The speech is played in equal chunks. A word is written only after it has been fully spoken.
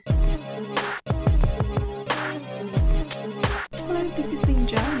Hello, this is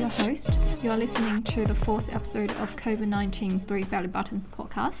Sinja, your host. You're listening to the fourth episode of COVID-19 Three Belly Buttons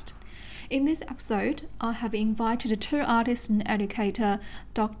podcast. In this episode, I have invited two artists and educator,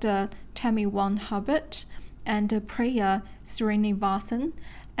 Dr. Tammy Wong Hulbert and Priya Srinivasan,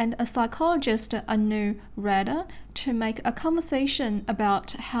 and a psychologist, Radha, to make a conversation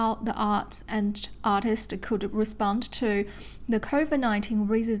about how the arts and artists could respond to the COVID-19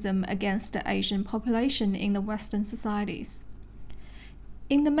 racism against the Asian population in the Western societies.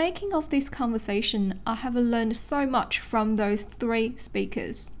 In the making of this conversation, I have learned so much from those three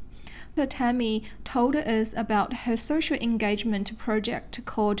speakers. Tammy told us about her social engagement project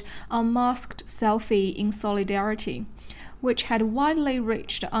called Unmasked Selfie in Solidarity, which had widely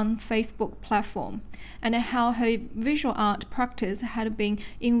reached on Facebook platform, and how her visual art practice had been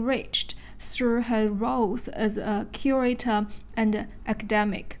enriched through her roles as a curator and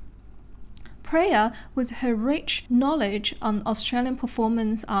academic. Priya, with her rich knowledge on Australian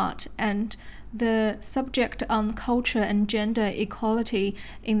performance art and the subject on culture and gender equality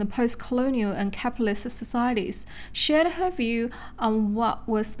in the post-colonial and capitalist societies, shared her view on what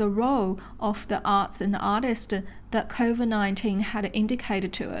was the role of the arts and artists that COVID-19 had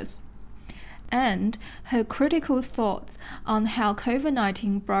indicated to us, and her critical thoughts on how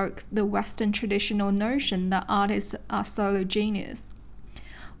COVID-19 broke the Western traditional notion that artists are solo genius.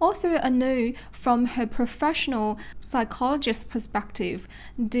 Also, Anu, from her professional psychologist perspective,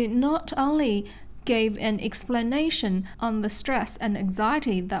 did not only give an explanation on the stress and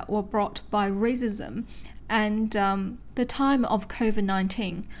anxiety that were brought by racism and the time of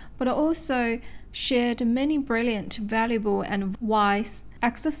COVID-19, but also shared many brilliant, valuable, and wise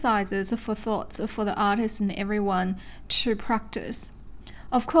exercises for thoughts for the artists and everyone to practice.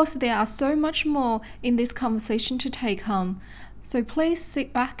 Of course, there are so much more in this conversation to take home, so please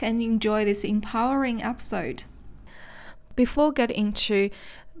sit back and enjoy this empowering episode. Before getting into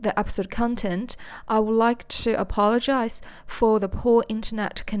the episode content, I would like to apologize for the poor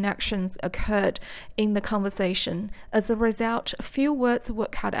internet connections occurred in the conversation. As a result, a few words were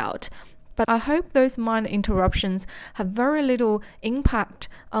cut out, but I hope those minor interruptions have very little impact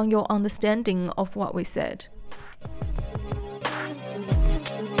on your understanding of what we said.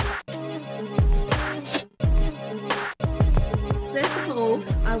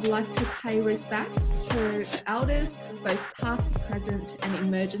 I would like to pay respect to the elders, both past, present, and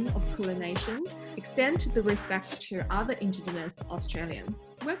emerging of Kulin Nation. Extend the respect to other Indigenous Australians.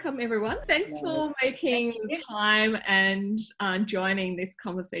 Welcome, everyone. Thanks for making time and joining these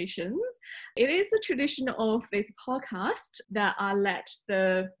conversations. It is a tradition of this podcast that I let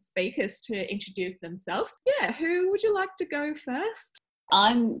the speakers to introduce themselves. Yeah, who would you like to go first?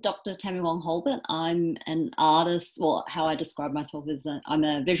 I'm Dr. Tammy Wong Hulbert. I'm an artist, or how I describe myself is I'm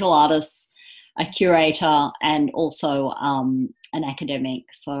a visual artist, a curator, and also an academic.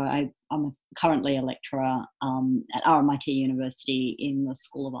 So I'm currently a lecturer at RMIT University in the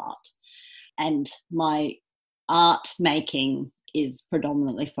School of Art. And my art making is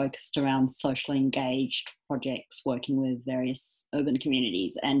predominantly focused around socially engaged projects, working with various urban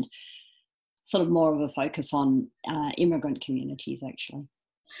communities and sort of more of a focus on immigrant communities, actually.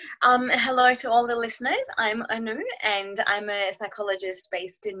 Hello to all the listeners. I'm Anu and I'm a psychologist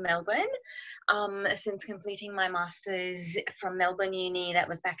based in Melbourne. Since completing my master's from Melbourne Uni, that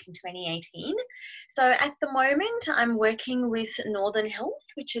was back in 2018. So at the moment, I'm working with Northern Health,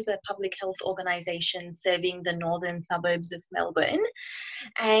 which is a public health organisation serving the northern suburbs of Melbourne.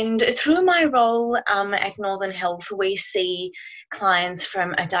 And through my role at Northern Health, we see clients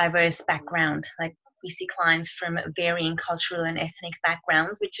from a diverse background, like we see clients from varying cultural and ethnic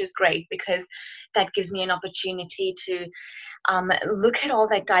backgrounds, which is great because that gives me an opportunity to look at all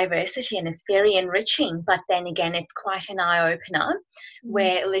that diversity, and it's very enriching. But then again, it's quite an eye-opener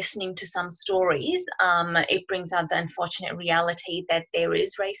where listening to some stories, it brings out the unfortunate reality that there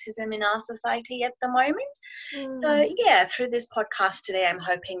is racism in our society at the moment. So yeah, through this podcast today, I'm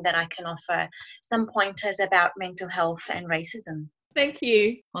hoping that I can offer some pointers about mental health and racism. Thank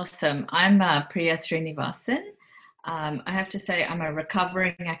you. Awesome. I'm Priya Srinivasan. I have to say I'm a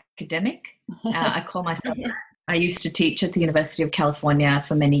recovering academic. I call myself, I used to teach at the University of California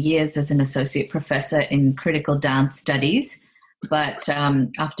for many years as an associate professor in critical dance studies. But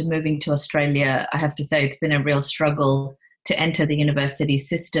after moving to Australia, I have to say it's been a real struggle to enter the university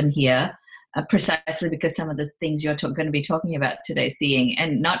system here, precisely because some of the things you're going to be talking about today, seeing,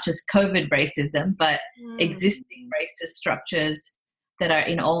 and not just COVID racism, but existing racist structures that are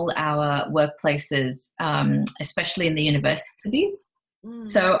in all our workplaces, especially in the universities.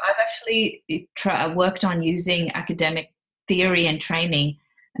 So I've actually worked on using academic theory and training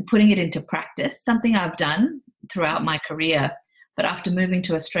and putting it into practice, something I've done throughout my career. But after moving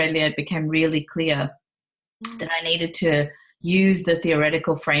to Australia, it became really clear that I needed to use the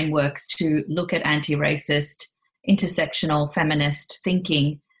theoretical frameworks to look at anti-racist, intersectional, feminist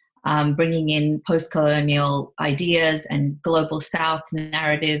thinking, bringing in post-colonial ideas and global South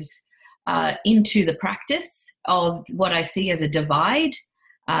narratives into the practice of what I see as a divide,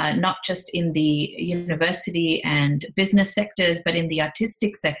 not just in the university and business sectors, but in the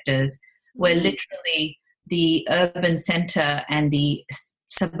artistic sectors, where literally the urban centre and the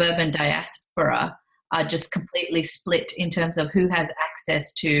suburban diaspora are just completely split in terms of who has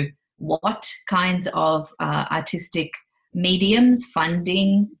access to what kinds of artistic mediums,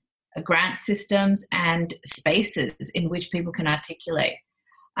 funding, grant systems, and spaces in which people can articulate.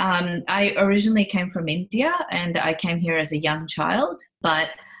 I originally came from India, and I came here as a young child, but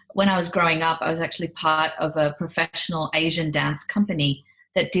when I was growing up, I was actually part of a professional Asian dance company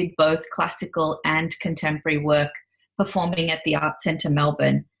that did both classical and contemporary work, performing at the Arts Centre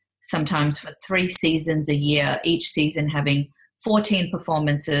Melbourne, sometimes for 3 seasons a year, each season having 14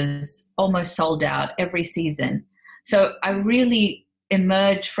 performances, almost sold out every season. So I really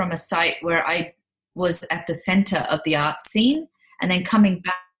emerged from a site where I was at the centre of the art scene, and then coming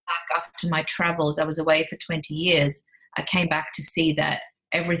back after my travels, I was away for 20 years, I came back to see that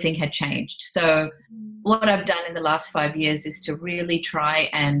everything had changed. So what I've done in the last 5 years is to really try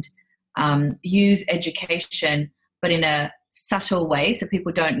and use education, but in a subtle way so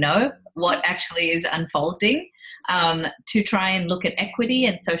people don't know what actually is unfolding, to try and look at equity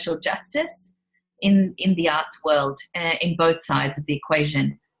and social justice in the arts world, in both sides of the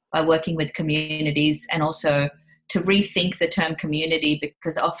equation, by working with communities, and also to rethink the term community,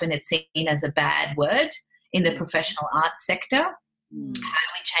 because often it's seen as a bad word in the professional arts sector. How do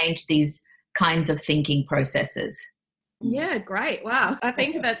we change these kinds of thinking processes? Yeah, great. Wow. I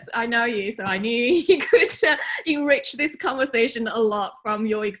think I know you, so I knew you could enrich this conversation a lot from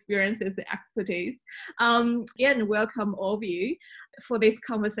your experiences and expertise. Again, welcome all of you for these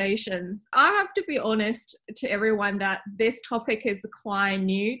conversations. I have to be honest to everyone that this topic is quite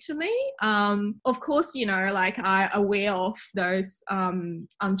new to me. Of course, like I'm aware of those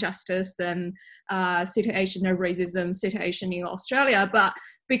injustice and situation of racism situation in Australia, but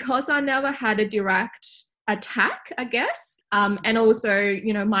because I never had a direct attack, I guess, and also,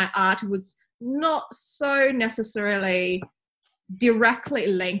 my art was not so necessarily directly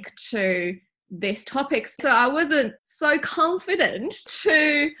linked to this topic, so I wasn't so confident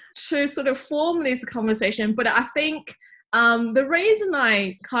to sort of form this conversation. But I think the reason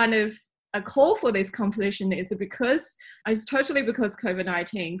I kind of call for this conversation is because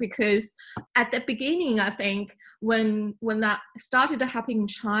COVID-19, because at the beginning, I think when that started to happen in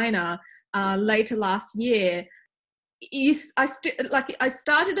China later last year, I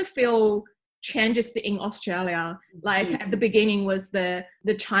started to feel changes in Australia. Like at the beginning was the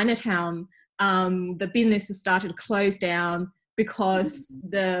Chinatown, the businesses started to close down because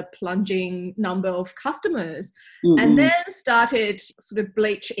the plunging number of customers, and then started sort of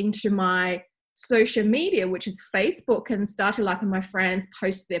bleach into my social media, which is Facebook, and started like my friends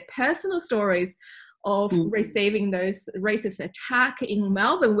post their personal stories of receiving those racist attack in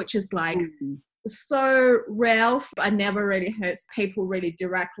Melbourne, which is like so rare. I never really heard people really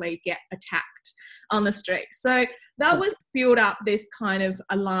directly get attacked on the street. So that was built up this kind of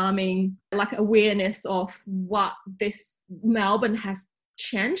alarming like awareness of what this Melbourne has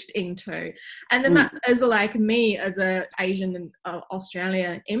changed into. And then that, as like me as a Asian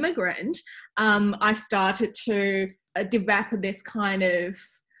Australian immigrant, I started to develop this kind of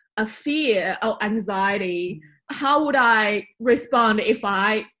a fear or anxiety. How would I respond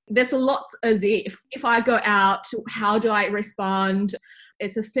there's lots as if I go out, how do I respond?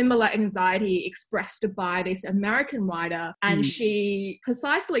 It's a similar anxiety expressed by this American writer, and she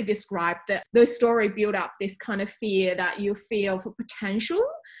precisely described that the story built up this kind of fear that you feel for potential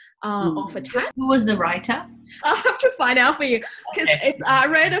of attack. Who was the writer? I'll have to find out for you, because I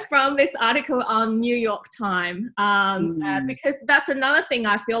read it from this article on New York Times, because that's another thing.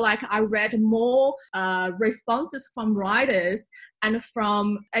 I feel like I read more responses from writers and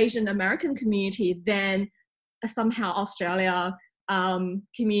from Asian American community than somehow Australia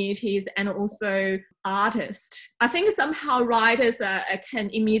communities and also artists. I think somehow writers can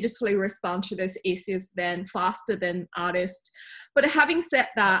immediately respond to those issues faster than artists. But having said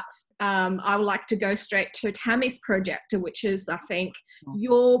that, I would like to go straight to Tammy's project, which is, I think,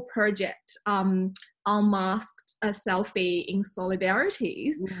 your project, Unmasked a Selfie in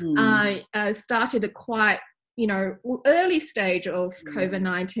Solidarities. Started a quite, early stage of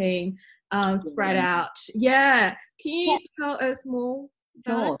COVID-19 spread out. Yeah. Can you tell us more?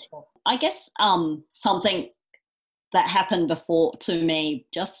 Sure, sure. I guess something that happened to me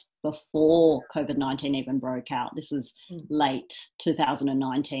just before COVID-19 even broke out. This is late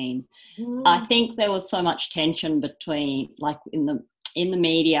 2019. I think there was so much tension between, like in the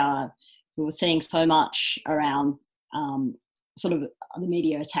media, we were seeing so much around sort of the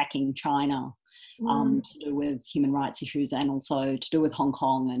media attacking China to do with human rights issues and also to do with Hong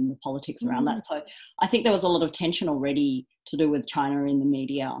Kong and the politics around that. So I think there was a lot of tension already to do with China in the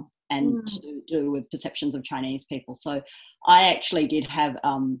media and to do with perceptions of Chinese people. So I actually did have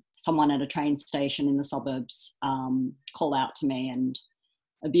someone at a train station in the suburbs call out to me and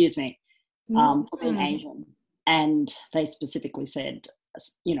abuse me for being Asian. And they specifically said,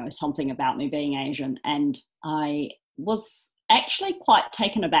 something about me being Asian. And I was actually quite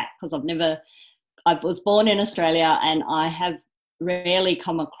taken aback because I was born in Australia and I have rarely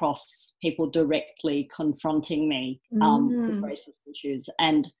come across people directly confronting me with racist issues.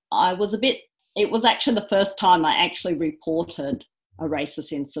 And it was actually the first time I actually reported a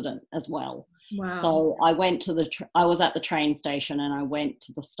racist incident as well. Wow. So I went to I was at the train station and I went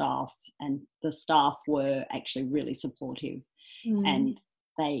to the staff, and the staff were actually really supportive and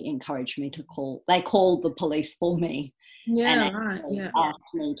they encouraged me they called the police for me and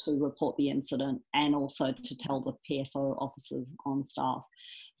asked me to report the incident and also to tell the PSO officers on staff.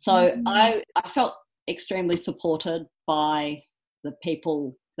 So I felt extremely supported by the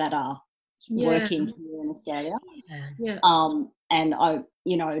people that are working here in Australia. And I,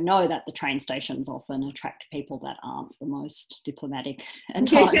 know that the train stations often attract people that aren't the most diplomatic at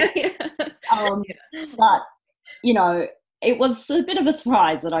times. But, it was a bit of a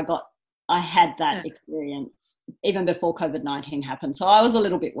surprise that I had that experience even before COVID-19 happened. So I was a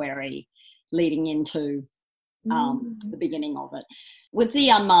little bit wary leading into the beginning of it. With the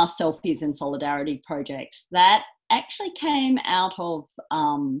Unmasked Selfies in Solidarity project, that actually came out of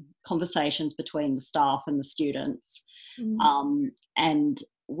conversations between the staff and the students. And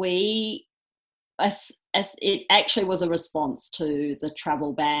as it actually was a response to the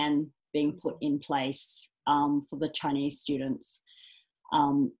travel ban being put in place for the Chinese students.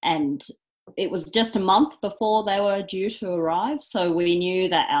 And it was just a month before they were due to arrive. So we knew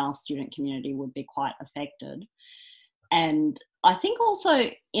that our student community would be quite affected. And I think also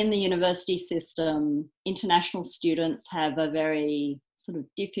in the university system, international students have a very sort of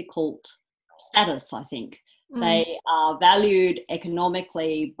difficult status, I think. They are valued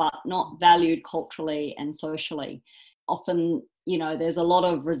economically, but not valued culturally and socially. Often, there's a lot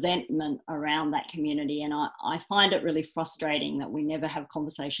of resentment around that community. And I find it really frustrating that we never have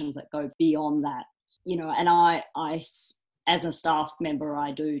conversations that go beyond that, and I as a staff member,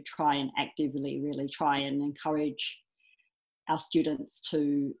 I do try and actively really try and encourage our students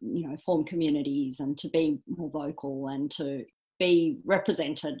to, form communities and to be more vocal and to be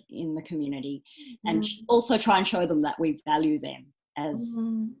represented in the community and also try and show them that we value them as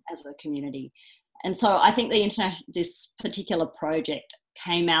a community. And so I think this particular project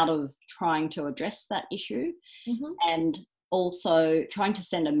came out of trying to address that issue and also trying to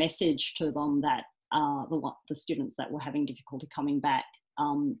send a message to them that the students that were having difficulty coming back,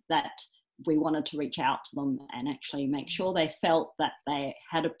 that we wanted to reach out to them and actually make sure they felt that they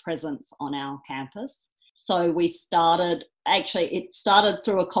had a presence on our campus. So it started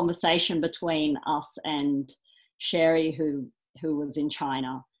through a conversation between us and Sherry, who was in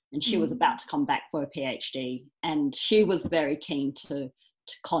China, and she was about to come back for a PhD, and she was very keen to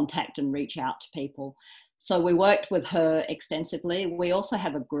contact and reach out to people. So we worked with her extensively. We also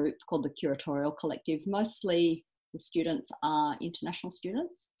have a group called the Curatorial Collective. Mostly the students are international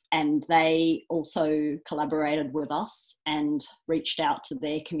students, and they also collaborated with us and reached out to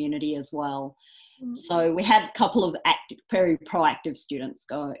their community as well. So we had a couple of very proactive students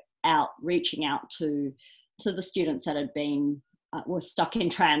go out, reaching out to the students that had been were stuck in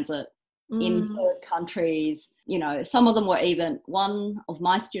transit in third countries. Some of them were one of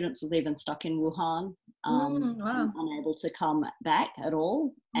my students was even stuck in Wuhan, unable to come back at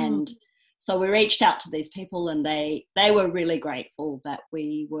all. And so we reached out to these people, and they were really grateful that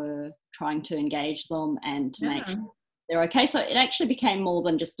we were trying to engage them and to make sure they're okay. So it actually became more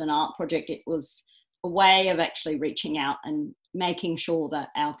than just an art project. It was a way of actually reaching out and making sure that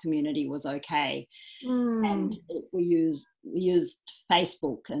our community was okay. And we used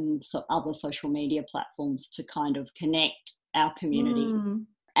Facebook and other social media platforms to kind of connect our community.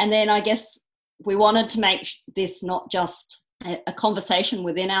 And then I guess we wanted to make this not just a conversation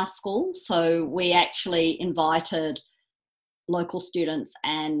within our school. So we actually invited local students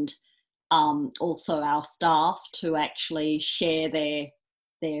and also our staff to actually share their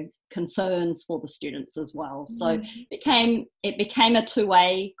their concerns for the students as well. So it became a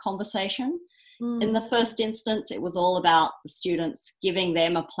two-way conversation. In the first instance, it was all about the students, giving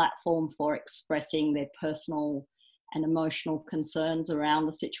them a platform for expressing their personal and emotional concerns around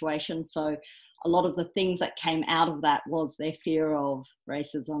the situation. So a lot of the things that came out of that was their fear of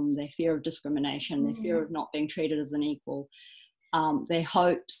racism, their fear of discrimination, their fear of not being treated as an equal, their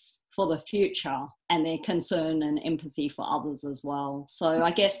hopes for the future, and their concern and empathy for others as well. So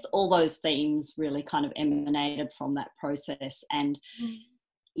I guess all those themes really kind of emanated from that process, and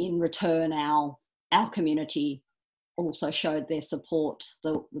in return our community also showed their support,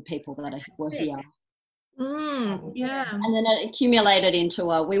 the people that were here. And then it accumulated into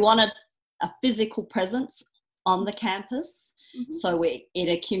we wanted a physical presence on the campus. So it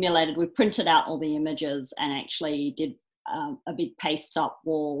accumulated, we printed out all the images and actually did a big paste up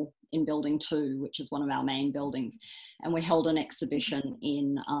wall in building 2, which is one of our main buildings, and we held an exhibition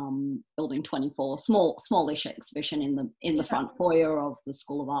in building 24, smallish exhibition in the front foyer of the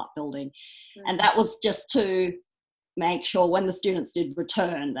School of Art building. And that was just to make sure when the students did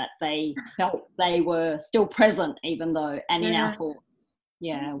return that they felt they were still present, even though, and in our thoughts.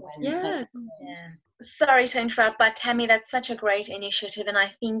 Sorry to interrupt, but Tammy, that's such a great initiative, and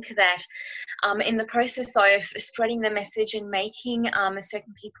I think that in the process of spreading the message and making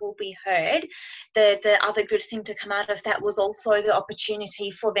certain people be heard, the other good thing to come out of that was also the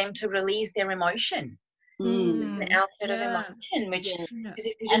opportunity for them to release their emotion, an outlet of emotion, which because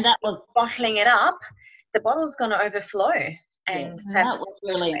if you're just bottling it up, the bottle's going to overflow. And that was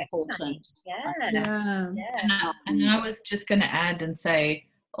really important. And I was just going to add and say,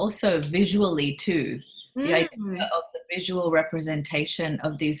 also visually too, the idea of the visual representation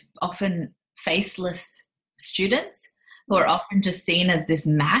of these often faceless students who are often just seen as this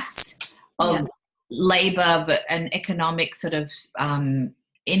mass of labor and economic sort of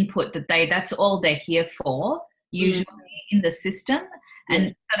input that's all they're here for, usually in the system,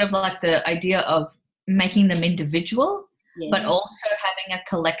 and sort of like the idea of making them individual, but also having a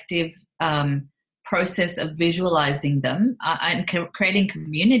collective process of visualizing them and creating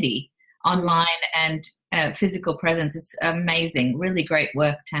community online and physical presence. It's amazing. Really great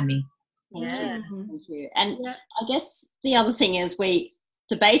work, Tammy. Thank you. And I guess the other thing is we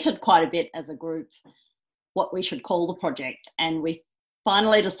debated quite a bit as a group what we should call the project, and we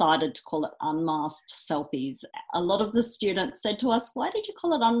finally decided to call it Unmasked Selfies. A lot of the students said to us, why did you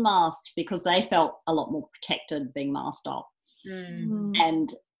call it unmasked? Because they felt a lot more protected being masked up.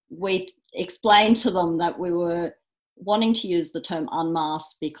 And we explained to them that we were wanting to use the term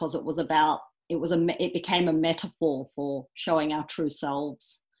unmasked because it became a metaphor for showing our true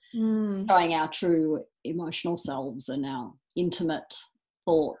selves, showing our true emotional selves and our intimate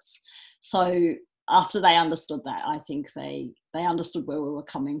thoughts. So after they understood that, I think they understood where we were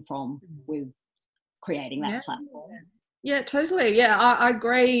coming from with creating that platform. Yeah, totally. Yeah, I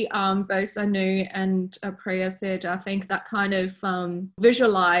agree. Both Anu and Priya said, I think that kind of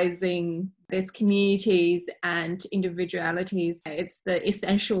visualizing these communities and individualities, it's the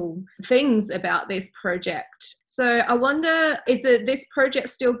essential things about this project. So I wonder, is this project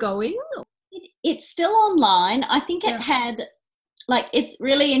still going? It's still online. I think it had, it's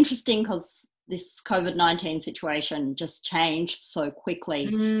really interesting because this COVID-19 situation just changed so quickly.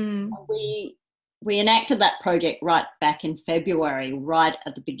 We enacted that project right back in February, right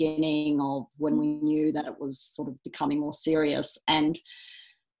at the beginning of when we knew that it was sort of becoming more serious. And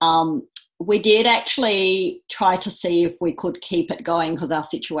we did actually try to see if we could keep it going because our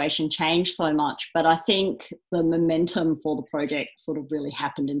situation changed so much. But I think the momentum for the project sort of really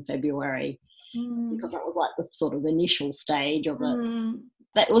happened in February because that was like the sort of initial stage of it.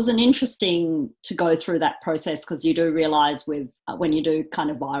 That was an interesting to go through that process because you do realise when you do kind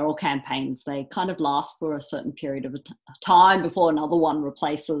of viral campaigns, they kind of last for a certain period of time before another one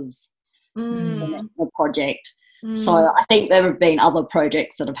replaces the project. So I think there have been other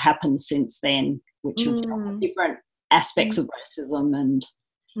projects that have happened since then, which have dealt with different aspects of racism and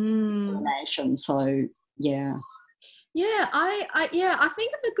discrimination. So I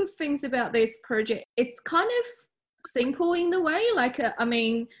think the good things about this project, it's kind of simple in the way,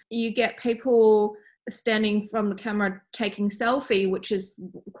 you get people standing from the camera taking selfie, which is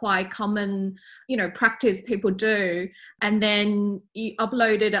quite common practice people do, and then you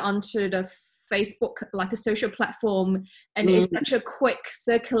upload it onto the Facebook, like a social platform, and it's such a quick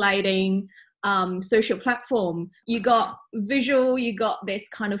circulating social platform. You got visual, you got this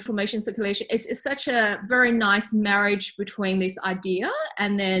kind of information circulation. It's such a very nice marriage between this idea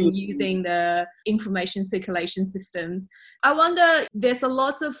and then using the information circulation systems. I wonder, there's a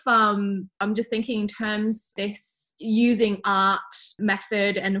lot of I'm just thinking in terms this using art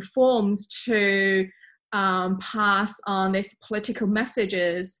method and forms to pass on these political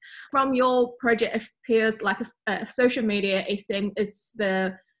messages. From your project, it appears like social media is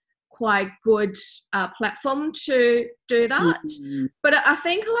the quite good platform to do that. Mm-hmm. But I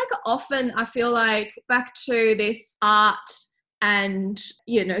think like often I feel like back to this art and,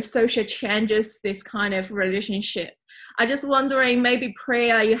 you know, social changes this kind of relationship. I just wondering, maybe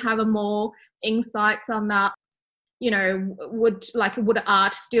Priya, you have a more insights on that. You know, would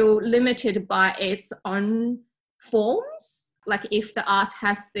art still limited by its own forms? Like if the art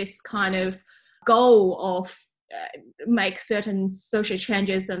has this kind of goal of make certain social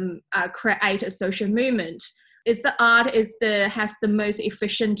changes and create a social movement, is the art has the most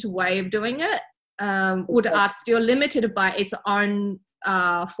efficient way of doing it? Would art still limited by its own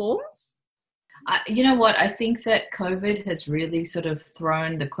forms? You know what? I think that COVID has really sort of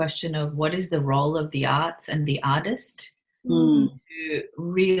thrown the question of what is the role of the arts and the artist to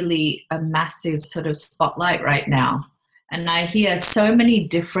really a massive sort of spotlight right now. And I hear so many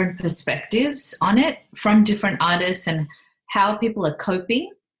different perspectives on it from different artists and how people are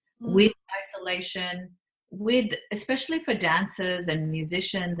coping with isolation, with, especially for dancers and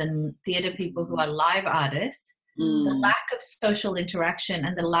musicians and theatre people who are live artists, the lack of social interaction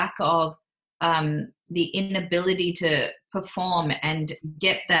and the lack of the inability to perform and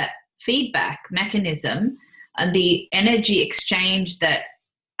get that feedback mechanism and the energy exchange that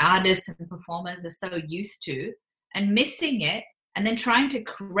artists and performers are so used to, and missing it and then trying to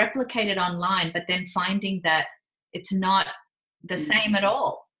replicate it online, but then finding that it's not the same at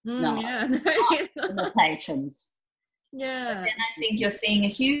all. Limitations. Yeah. But then I think you're seeing a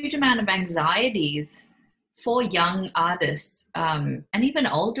huge amount of anxieties for young artists and even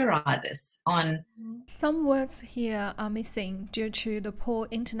older artists on. Some words here are missing due to the poor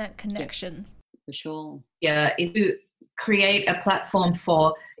internet connections. For sure. Yeah, is to create a platform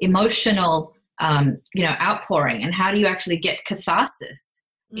for emotional, outpouring, and how do you actually get catharsis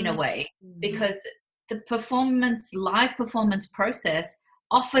in a way? Because the live performance process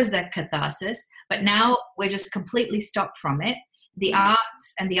offers that catharsis, but now we're just completely stopped from it. The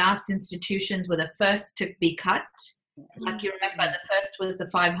arts and the arts institutions were the first to be cut. Like you remember, the first was the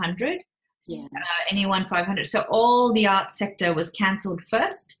 500, anyone 500. So all the art sector was cancelled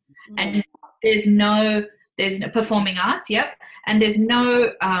first, and there's no performing arts, and there's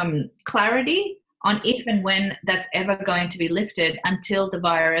no clarity on if and when that's ever going to be lifted until the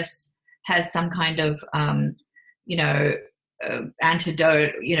virus has some kind of,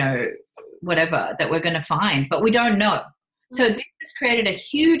 antidote, whatever that we're going to find, but we don't know. So this has created a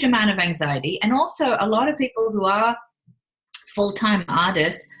huge amount of anxiety, and also a lot of people who are full-time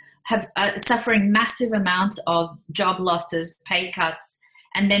artists have suffering massive amounts of job losses, pay cuts,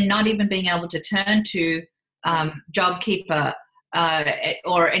 and then not even being able to turn to JobKeeper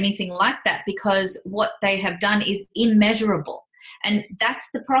or anything like that, because what they have done is immeasurable. And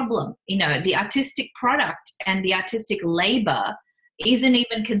that's the problem. The artistic product and the artistic labor isn't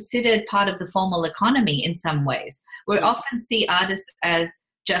even considered part of the formal economy in some ways. We often see artists as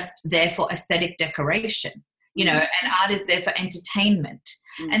just there for aesthetic decoration, and art is there for entertainment.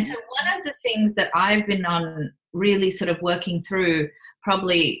 And so one of the things that I've been on really sort of working through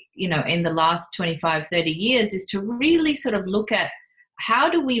probably, in the last 25, 30 years is to really sort of look at how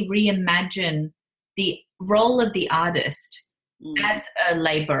do we reimagine the role of the artist as a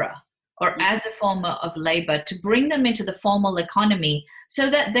laborer or as a form of labor, to bring them into the formal economy so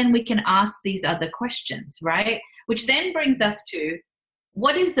that then we can ask these other questions, right? Which then brings us to,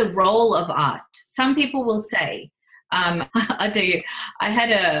 what is the role of art? Some people will say, I'll tell you, I had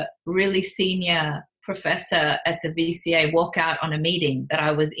a really senior professor at the VCA walk out on a meeting that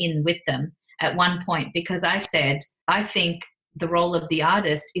I was in with them at one point, because I said, I think the role of the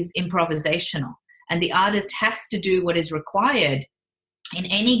artist is improvisational, and the artist has to do what is required in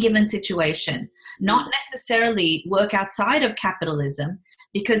any given situation, not necessarily work outside of capitalism,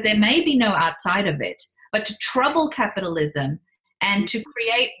 because there may be no outside of it, but to trouble capitalism and to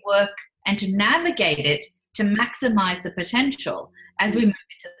create work and to navigate it to maximize the potential as we move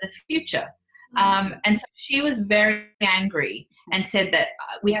into the future. And so she was very angry and said that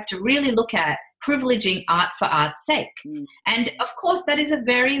we have to really look at privileging art for art's sake. And of course, that is a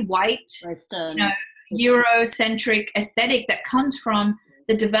very white, Eurocentric aesthetic that comes from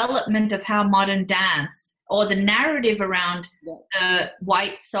the development of how modern dance, or the narrative around the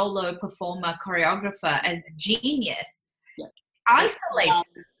white solo performer choreographer as the genius, isolates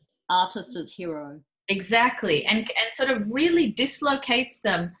artist as hero. Exactly, and sort of really dislocates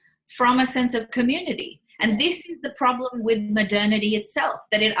them from a sense of community. And this is the problem with modernity itself,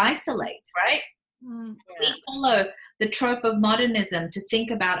 that it isolates, right? We follow the trope of modernism to think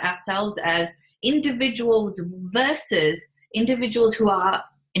about ourselves as individuals versus individuals who are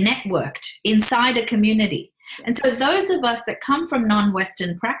networked inside a community. And so those of us that come from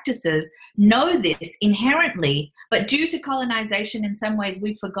non-Western practices know this inherently, but due to colonization, in some ways,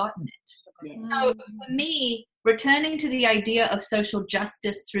 we've forgotten it. So for me, returning to the idea of social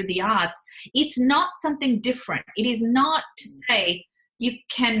justice through the arts, it's not something different. It is not to say you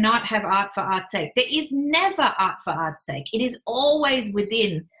cannot have art for art's sake. There is never art for art's sake. It is always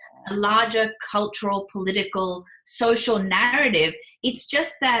within a larger cultural, political, social narrative. It's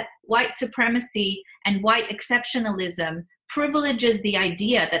just that white supremacy and white exceptionalism privileges the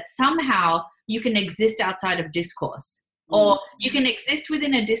idea that somehow you can exist outside of discourse, or you can exist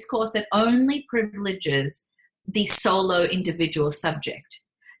within a discourse that only privileges the solo individual subject.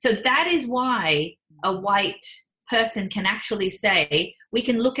 So that is why a white person can actually say, we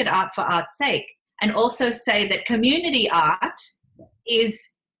can look at art for art's sake, and also say that community art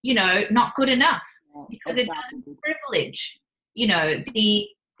is, not good enough because it doesn't privilege,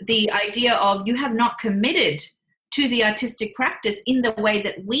 the idea of you have not committed to the artistic practice in the way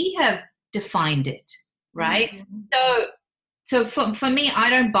that we have defined it, right? So for me, I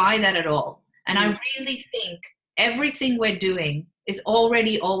don't buy that at all. And I really think everything we're doing is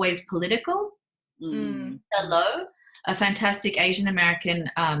already always political. Hello, a fantastic Asian American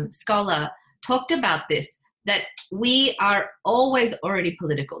scholar, talked about this, that we are always already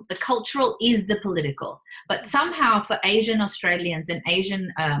political. The cultural is the political. But somehow for Asian Australians and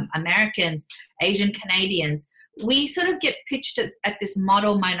Asian Americans, Asian Canadians, we sort of get pitched at this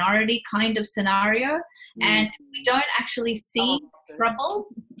model minority kind of scenario, and we don't actually see trouble.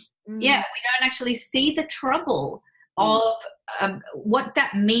 Yeah, we don't actually see the trouble of what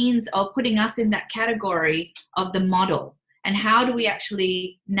that means of putting us in that category of the model, and how do we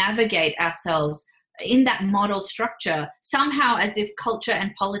actually navigate ourselves in that model structure, somehow as if culture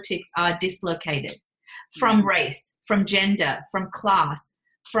and politics are dislocated from race, from gender, from class,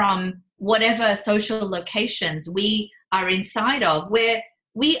 from whatever social locations we are inside of, where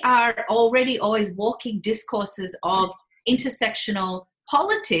we are already always walking discourses of intersectional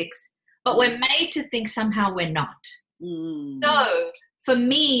politics, but we're made to think somehow we're not. So for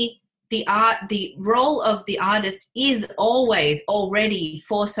me, the role of the artist is always already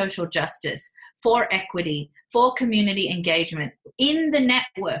for social justice, for equity, for community engagement in the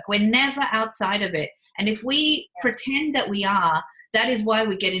network. We're never outside of it. And if we pretend that we are, that is why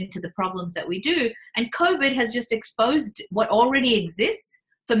we get into the problems that we do. And COVID has just exposed what already exists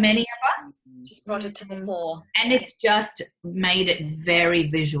for many of us. Just brought it to the fore. And it's just made it very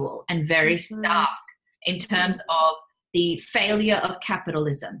visual and very stark in terms of the failure of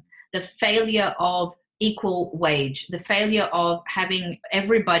capitalism, the failure of equal wage, the failure of having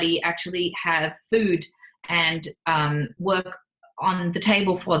everybody actually have food and work on the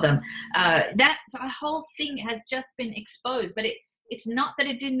table for them. That whole thing has just been exposed, but it's not that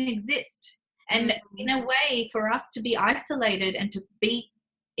it didn't exist. And in a way, for us to be isolated and to be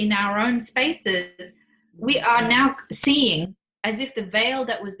in our own spaces, we are now seeing as if the veil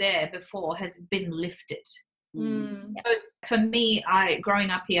that was there before has been lifted. So for me, growing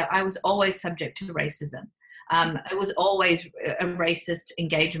up here, I was always subject to racism. It was always a racist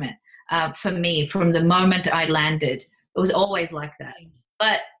engagement for me from the moment I landed. It was always like that.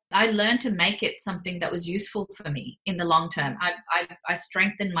 But I learned to make it something that was useful for me in the long term. I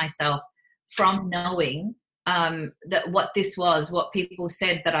strengthened myself from knowing that what this was, what people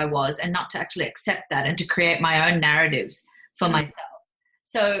said that I was, and not to actually accept that and to create my own narratives for myself.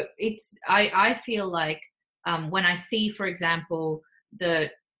 So I feel like when I see, for example,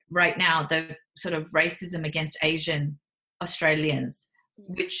 right now, the sort of racism against Asian Australians,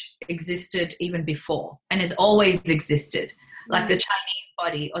 which existed even before and has always existed, like the Chinese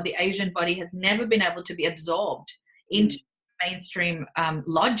body or the Asian body has never been able to be absorbed into mainstream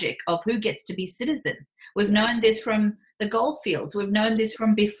logic of who gets to be citizen. We've known this from the goldfields. We've known this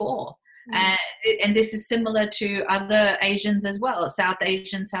from before. And this is similar to other Asians as well, South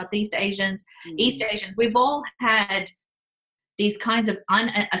Asians, Southeast Asians, East Asians. We've all had these kinds of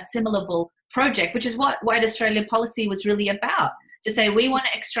unassimilable project, which is what White Australia policy was really about, to say we want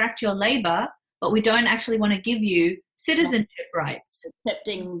to extract your labor, but we don't actually want to give you citizenship rights.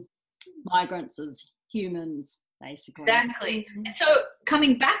 Accepting migrants as humans, basically. Exactly. And so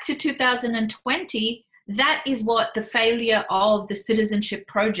coming back to 2020, that is what the failure of the citizenship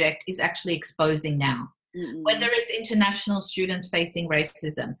project is actually exposing now. Whether it's international students facing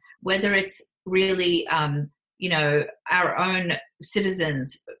racism, whether it's really, our own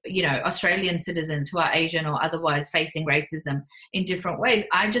citizens Australian citizens who are Asian or otherwise facing racism in different ways.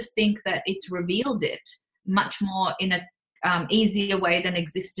 I just think that it's revealed it much more in a easier way than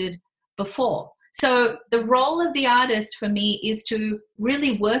existed before. So the role of the artist for me is to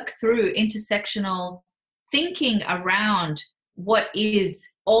really work through intersectional thinking around what is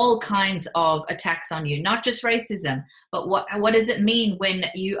all kinds of attacks on you, not just racism, but what does it mean when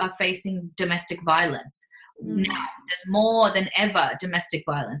you are facing domestic violence? Now, there's more than ever domestic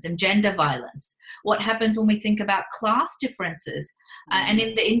violence and gender violence. What happens when we think about class differences? And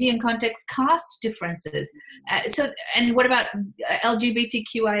in the Indian context, caste differences. And what about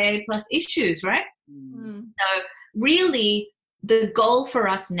LGBTQIA plus issues, right? So really, the goal for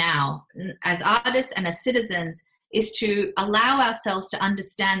us now as artists and as citizens is to allow ourselves to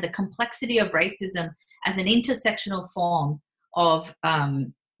understand the complexity of racism as an intersectional form of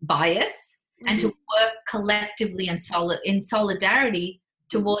bias, and to work collectively and in solidarity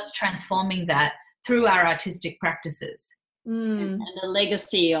towards transforming that through our artistic practices. And the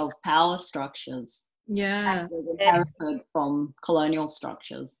legacy of power structures. Yeah. Inherited from colonial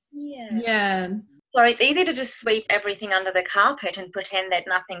structures. Yeah. So it's easy to just sweep everything under the carpet and pretend that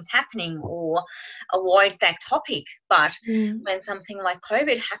nothing's happening or avoid that topic. But when something like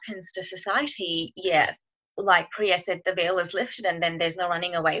COVID happens to society, like Priya said, the veil is lifted and then there's no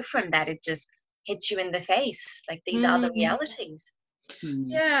running away from that. It just hits you in the face. Like, these are the realities.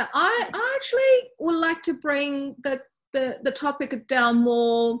 Yeah, I actually would like to bring the topic down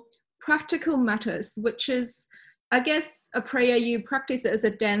more practical matters, which is, I guess, Priya, you practice as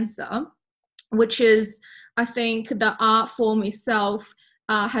a dancer, which is, I think, the art form itself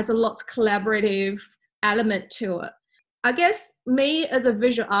has a lot of collaborative element to it. I guess me as a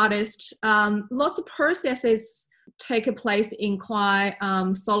visual artist, lots of processes take place in quite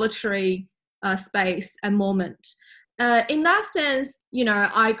solitary space and moment. In that sense,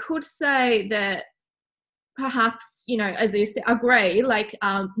 I could say that perhaps, as you say, agree, like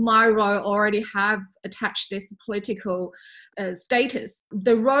my role already have attached this political status.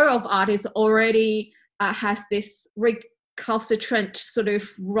 The role of artist already has this recalcitrant sort of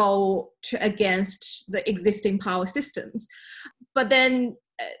role against the existing power systems. But then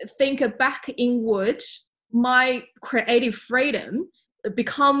think back inward, my creative freedom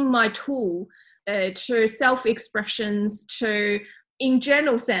become my tool to self-expressions, to, in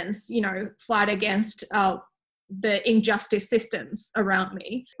general sense, fight against the injustice systems around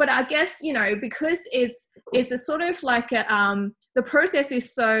me. But I guess, because it's a sort of like the process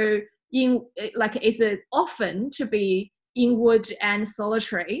is so it's often to be inward and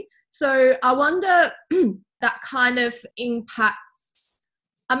solitary. So I wonder that kind of impacts.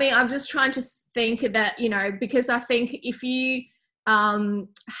 I mean, I'm just trying to think that, because I think if you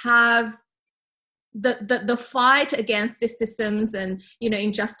have the fight against the systems and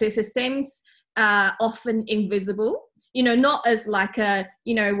injustice, it seems often invisible, not as like a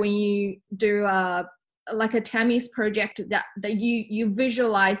when you do like a Tammy's project that you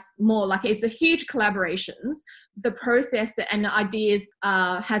visualize more like it's a huge collaborations. The process and the ideas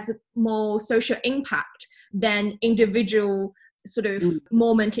has more social impact than individual sort of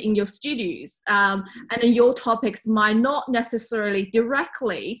moment in your studios, and then your topics might not necessarily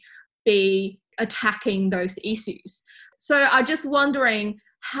directly be attacking those issues. So I'm just wondering,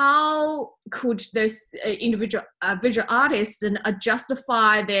 how could those individual visual artists then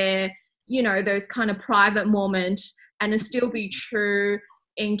justify their those kind of private moments and still be true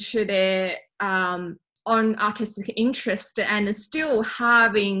into their own artistic interest and still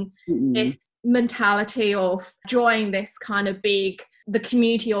having this mentality of joining this kind of the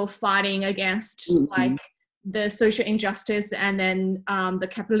community of fighting against like the social injustice and then the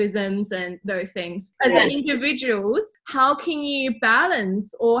capitalisms and those things. As individuals, how can you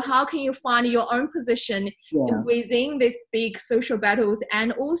balance, or how can you find your own position within these big social battles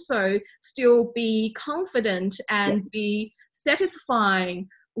and also still be confident and be satisfying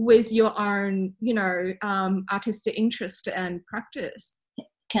with your own, artistic interest and practice?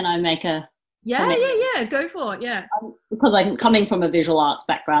 Can I make a comment? Yeah, go for it, because I'm coming from a visual arts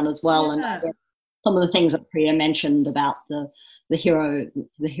background as well, and some of the things that Priya mentioned about the hero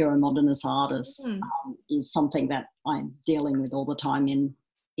modernist artists is something that I'm dealing with all the time in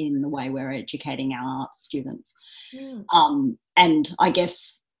the way we're educating our art students. And I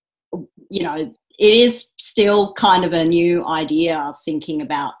guess, it is still kind of a new idea thinking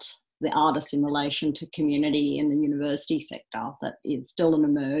about the artist in relation to community in the university sector. That is still an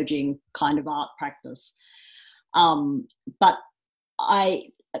emerging kind of art practice. But I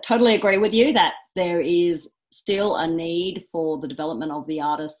totally agree with you that there is still a need for the development of the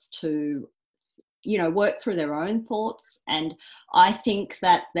artists to work through their own thoughts. And I think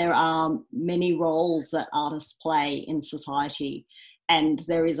that there are many roles that artists play in society, and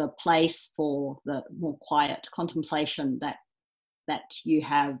there is a place for the more quiet contemplation that you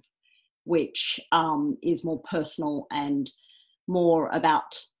have, which is more personal and more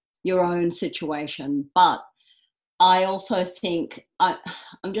about your own situation. But I also think, I'm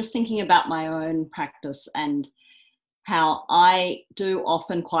just thinking about my own practice and how I do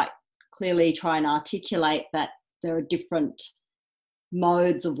often quite clearly try and articulate that there are different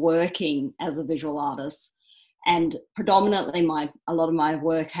modes of working as a visual artist. And predominantly a lot of my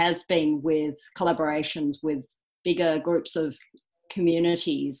work has been with collaborations with bigger groups of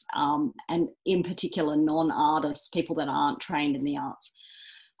communities, and in particular non-artists, people that aren't trained in the arts.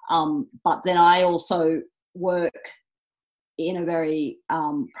 But then I also work in a very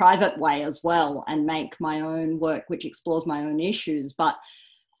private way as well, and make my own work which explores my own issues. But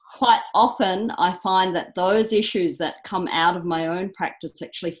quite often I find that those issues that come out of my own practice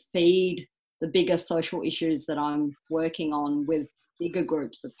actually feed the bigger social issues that I'm working on with bigger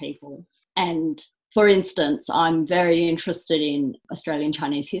groups of people. And for instance, I'm very interested in Australian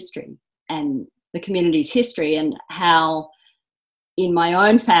Chinese history and the community's history, and how in my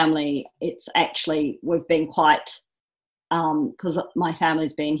own family, it's actually, we've been quite, because my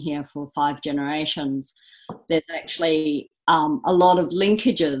family's been here for 5 generations, there's actually a lot of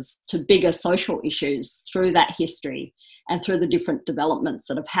linkages to bigger social issues through that history and through the different developments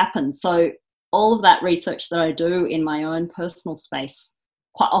that have happened. So all of that research that I do in my own personal space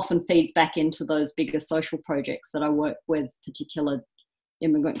quite often feeds back into those bigger social projects that I work with particular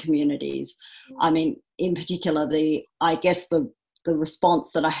immigrant communities. I mean, in particular, the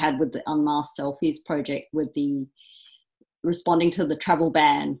response that I had with the Unmasked Selfies project, with the responding to the travel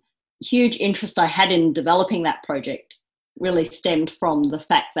ban, huge interest I had in developing that project really stemmed from the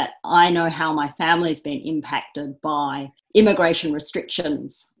fact that I know how my family's been impacted by immigration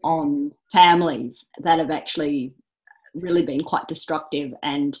restrictions on families that have actually really been quite destructive,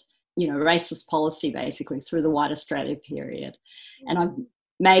 and racist policy basically through the White Australia period. And I've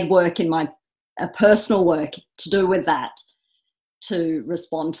made work in my personal work to do with that, to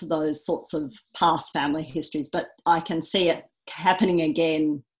respond to those sorts of past family histories. But I can see it happening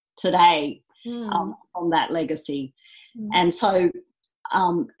again today from that legacy. And so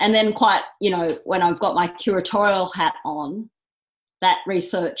and then quite, when I've got my curatorial hat on, that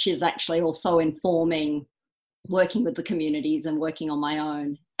research is actually also informing working with the communities, and working on my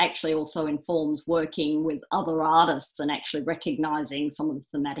own actually also informs working with other artists and actually recognising some of the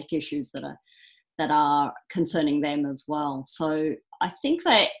thematic issues that are concerning them as well. So I think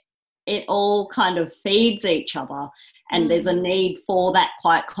that it all kind of feeds each other, and there's a need for that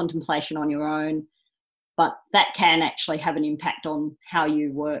quiet contemplation on your own, but that can actually have an impact on how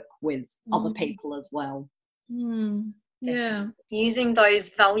you work with other people as well. Yeah. Using those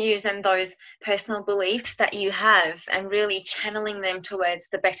values and those personal beliefs that you have and really channeling them towards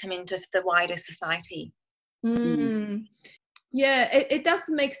the betterment of the wider society. Yeah, it does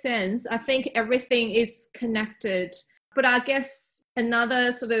make sense. I think everything is connected. But I guess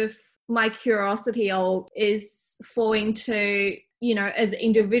another sort of my curiosity is falling to, as an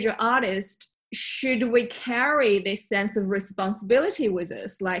individual artist, should we carry this sense of responsibility with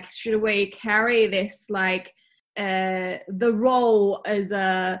us? Like, should we carry this, like, the role as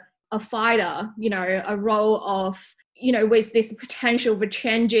a fighter, a role of, with this potential for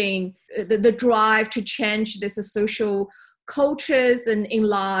changing, the drive to change this social cultures and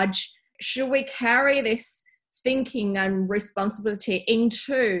enlarge? Should we carry this thinking and responsibility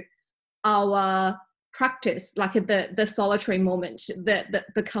into our practice, like the solitary moment,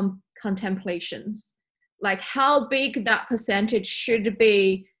 the contemplations? Like, how big that percentage should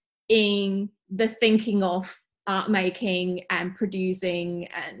be in the thinking of art making and producing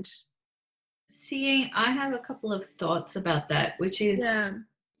and seeing? I have a couple of thoughts about that, which is,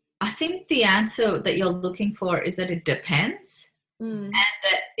 I think the answer that you're looking for is that it depends, and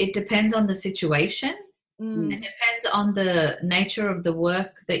that it depends on the situation. It depends on the nature of the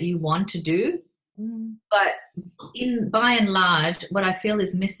work that you want to do. But by and large, what I feel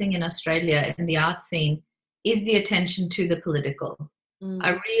is missing in Australia in the art scene is the attention to the political.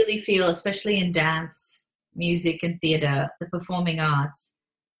 I really feel, especially in dance, music and theatre, the performing arts,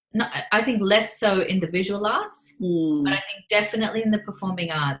 I think less so in the visual arts, but I think definitely in the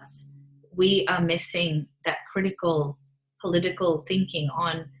performing arts, we are missing that critical political thinking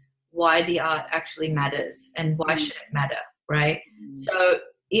on why the art actually matters and why should it matter, right? So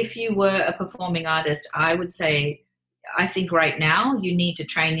if you were a performing artist, I would say, I think right now you need to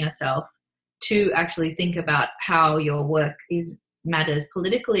train yourself to actually think about how your work matters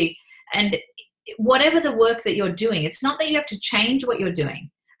politically. And whatever the work that you're doing, it's not that you have to change what you're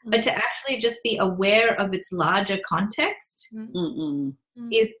doing, but to actually just be aware of its larger context.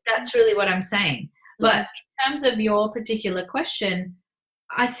 That's really what I'm saying. But in terms of your particular question,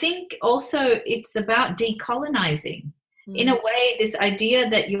 I think also it's about decolonizing. In a way, this idea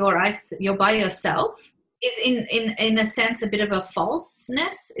that you're by yourself is in a sense a bit of a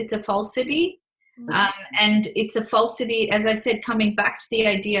falseness. It's a falsity. And it's a falsity, as I said, coming back to the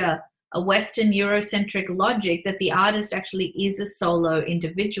idea, a Western Eurocentric logic that the artist actually is a solo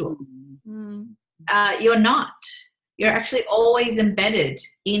individual. You're not. You're actually always embedded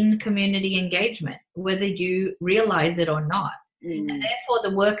in community engagement, whether you realize it or not. And therefore,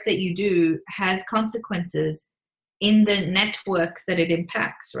 the work that you do has consequences in the networks that it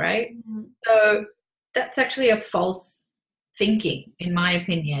impacts, right? So that's actually a false thinking, in my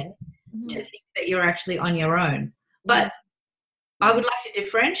opinion, to think that you're actually on your own. But I would like to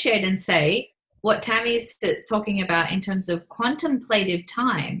differentiate and say what Tammy is talking about in terms of contemplative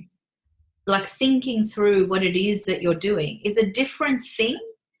time, like thinking through what it is that you're doing, is a different thing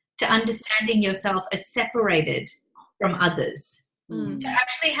to understanding yourself as separated from others. To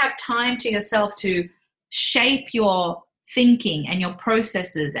actually have time to yourself to shape your thinking and your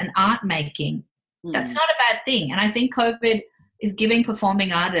processes and art making, that's not a bad thing. And I think COVID is giving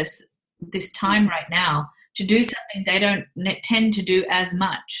performing artists this time right now to do something they don't tend to do as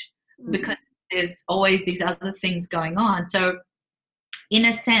much because there's always these other things going on. So in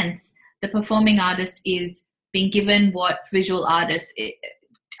a sense, the performing artist is being given what visual artists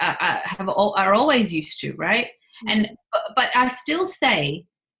are always used to, right? But I still say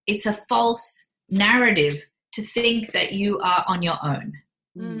it's a false narrative to think that you are on your own.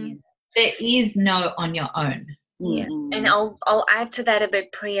 There is no on your own. And I'll add to that a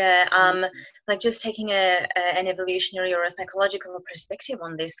bit, Priya. Like just taking an evolutionary or a psychological perspective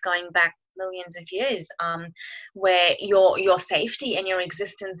on this, going back millions of years, where your safety and your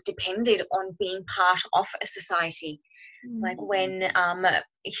existence depended on being part of a society. Like when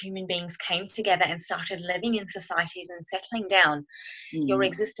human beings came together and started living in societies and settling down, your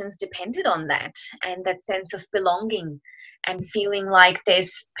existence depended on that, and that sense of belonging and feeling like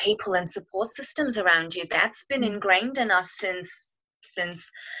there's people and support systems around you. That's been ingrained in us since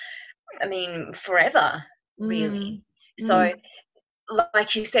I mean, forever, really. So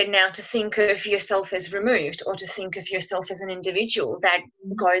like you said, now to think of yourself as removed or to think of yourself as an individual, that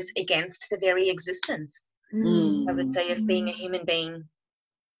goes against the very existence, I would say, of being a human being.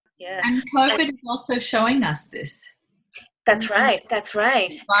 And COVID is also showing us this. That's right.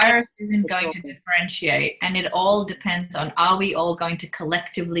 The virus isn't going to differentiate, and it all depends on, are we all going to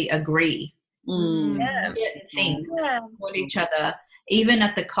collectively agree certain things to support each other, even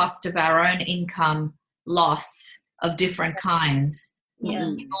at the cost of our own income loss of different kinds,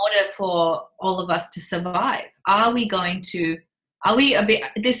 in order for all of us to survive?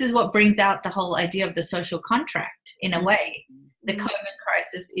 This is what brings out the whole idea of the social contract, in a way. The COVID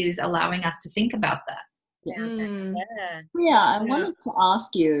crisis is allowing us to think about that. I wanted to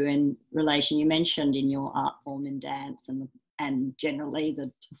ask you in relation, you mentioned in your art form in dance and generally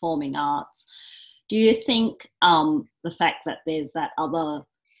the performing arts, do you think the fact that there's that other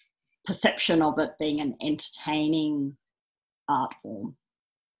perception of it being an entertaining art form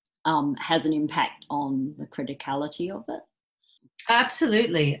has an impact on the criticality of it?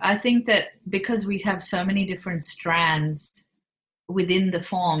 Absolutely. I think that because we have so many different strands within the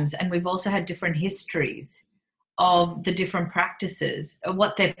forms, and we've also had different histories of the different practices,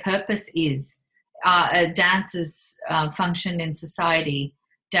 what their purpose is. Dancers function in society,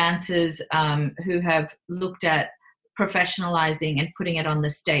 dancers who have looked at professionalizing and putting it on the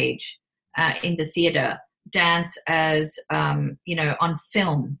stage in the theatre, dance as, on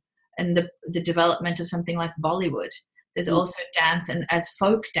film, and the development of something like Bollywood. There's also dance and as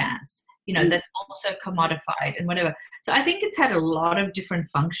folk dance, that's also commodified and whatever. So I think it's had a lot of different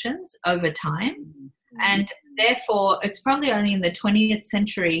functions over time. And therefore, it's probably only in the 20th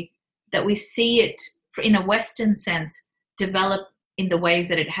century that we see it, in a Western sense, develop in the ways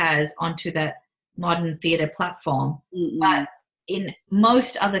that it has onto that modern theatre platform. But in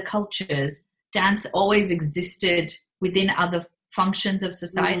most other cultures, dance always existed within other functions of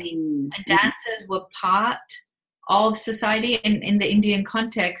society. And dancers were part of society. In the Indian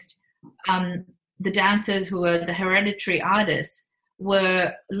context, the dancers who were the hereditary artists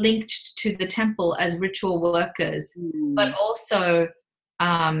were linked to the temple as ritual workers, but also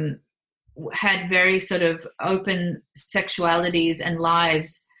had very sort of open sexualities and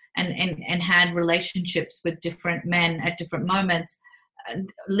lives, and had relationships with different men at different moments,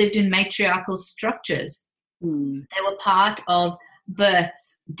 lived in matriarchal structures. They were part of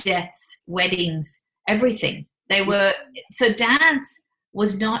births, deaths, weddings, everything. So dance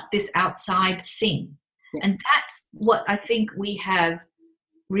was not this outside thing. Yeah. And that's what I think we have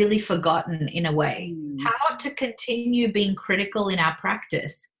really forgotten in a way. How to continue being critical in our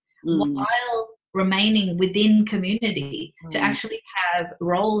practice while remaining within community to actually have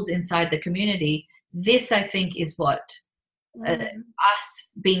roles inside the community. This, I think, is what us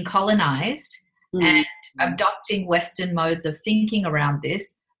being colonized and adopting Western modes of thinking around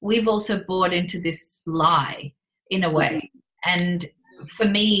this, we've also bought into this lie in a way. And for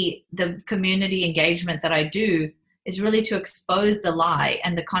me, the community engagement that I do is really to expose the lie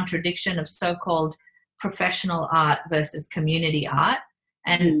and the contradiction of so-called professional art versus community art.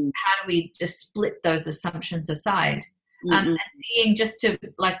 And how do we just split those assumptions aside? And seeing, just to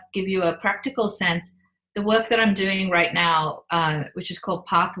like give you a practical sense, the work that I'm doing right now, which is called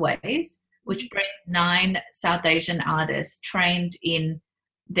Pathways, which brings 9 South Asian artists trained in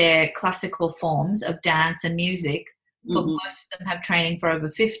their classical forms of dance and music, but most of them have training for over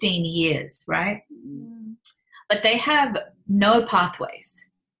 15 years, right? But they have no pathways.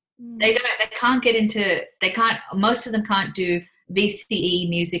 Most of them can't do VCE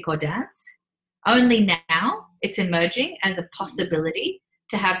music or dance. Only now it's emerging as a possibility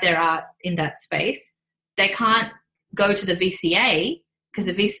to have their art in that space. They can't go to the VCA because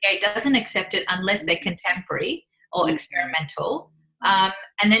the VCA doesn't accept it unless they're contemporary or experimental.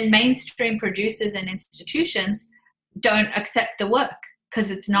 And then mainstream producers and institutions don't accept the work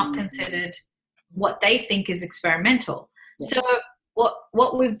because it's not considered what they think is experimental. So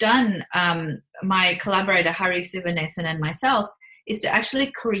what we've done, my collaborator Hari Sivanesan and myself, is to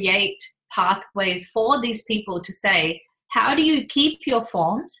actually create pathways for these people to say, how do you keep your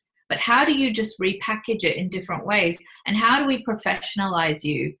forms, but how do you just repackage it in different ways? And how do we professionalize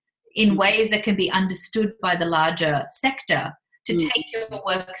you in ways that can be understood by the larger sector to take your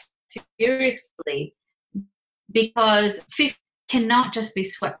work seriously? Because FIF cannot just be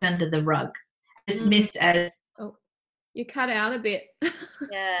swept under the rug, dismissed as... Oh, you cut out a bit.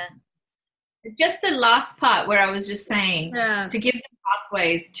 Yeah. Just the last part where I was just saying to give them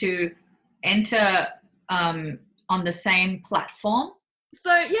pathways to enter on the same platform.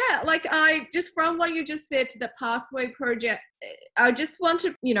 So yeah, like I just, from what you just said to the Pathway project, I just want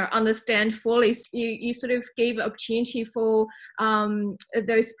to, understand fully. You sort of gave opportunity for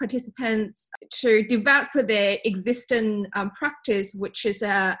those participants to develop their existing practice, which is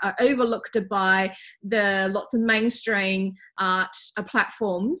overlooked by the lots of mainstream art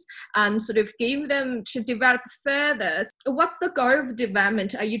platforms, sort of give them to develop further. What's the goal of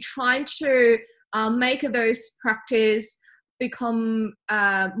development? Are you trying to make those practice become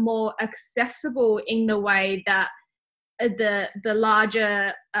more accessible in the way that the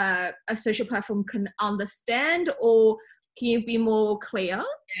larger social platform can understand, or can you be more clear?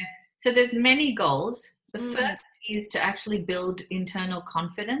 Yeah. So there's many goals. The first is to actually build internal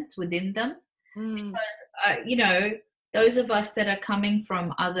confidence within them, because those of us that are coming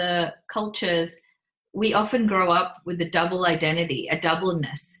from other cultures, we often grow up with a double identity, a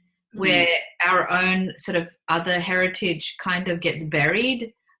doubleness, where our own sort of other heritage kind of gets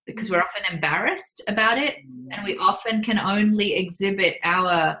buried because we're often embarrassed about it, and we often can only exhibit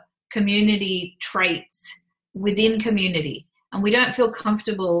our community traits within community, and we don't feel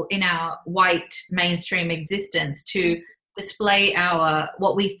comfortable in our white mainstream existence to display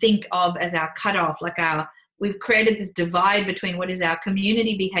what we think of as our cutoff. We've created this divide between what is our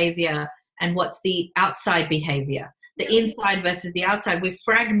community behavior and what's the outside behavior. The inside versus the outside, we've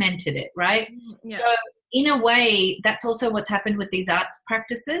fragmented it, right? Yeah. So in a way, that's also what's happened with these art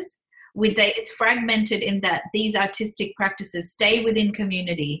practices. It's fragmented in that these artistic practices stay within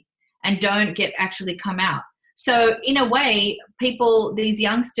community and don't actually come out. So in a way, these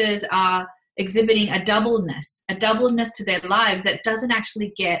youngsters are exhibiting a doubleness to their lives that doesn't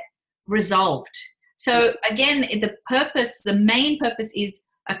actually get resolved. So again, the main purpose is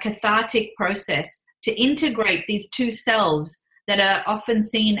a cathartic process to integrate these two selves that are often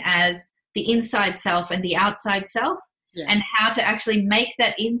seen as the inside self and the outside self, and how to actually make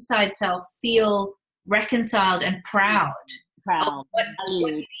that inside self feel reconciled and proud of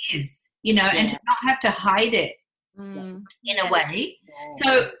what it is, and to not have to hide it in a way.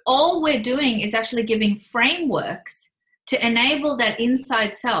 So all we're doing is actually giving frameworks to enable that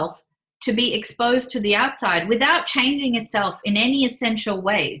inside self to be exposed to the outside without changing itself in any essential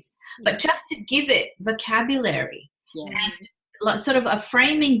ways, but just to give it vocabulary and sort of a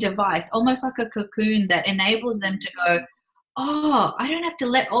framing device, almost like a cocoon that enables them to go, oh, I don't have to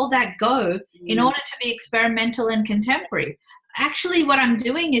let all that go in order to be experimental and contemporary. actually what I'm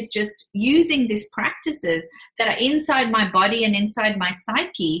doing is just using these practices that are inside my body and inside my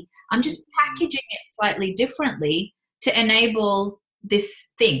psyche. I'm just packaging it slightly differently to enable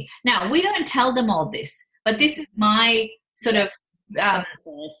this thing. Now, we don't tell them all this, but this is my sort of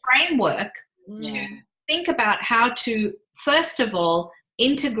framework to think about how to, first of all,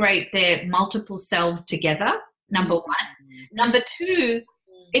 integrate their multiple selves together, number one. Number two,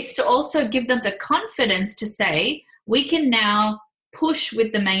 it's to also give them the confidence to say, we can now push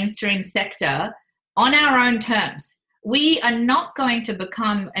with the mainstream sector on our own terms. We are not going to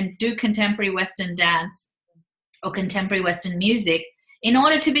become and do contemporary Western dance or contemporary Western music in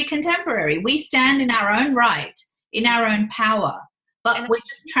order to be contemporary. We stand in our own right, in our own power, but we're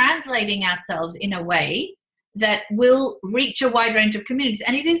just translating ourselves in a way that will reach a wide range of communities.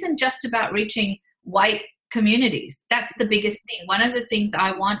 And it isn't just about reaching white communities. That's the biggest thing. One of the things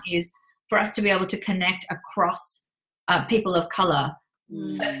I want is for us to be able to connect across people of color,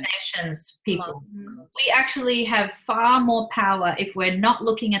 First Nations people. We actually have far more power if we're not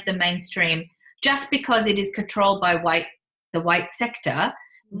looking at the mainstream just because it is controlled by the white sector.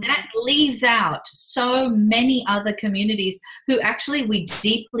 That leaves out so many other communities who actually we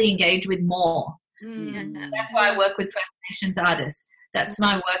deeply engage with more. That's why I work with First Nations artists. That's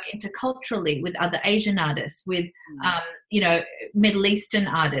my work interculturally with other Asian artists, with Middle Eastern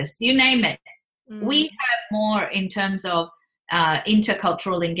artists, you name it. We have more in terms of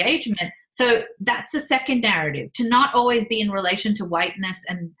intercultural engagement. So that's the second narrative, to not always be in relation to whiteness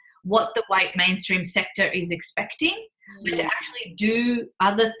and what the white mainstream sector is expecting, but to actually do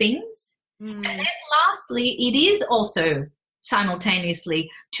other things. And then lastly, it is also simultaneously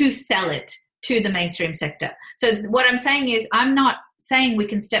to sell it to the mainstream sector. So what I'm saying is, I'm not saying we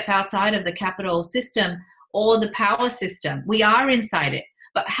can step outside of the capital system or the power system. We are inside it.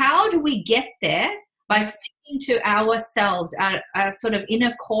 But how do we get there? By sticking to ourselves, our sort of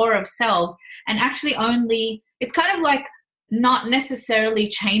inner core of selves, and actually only, it's kind of like not necessarily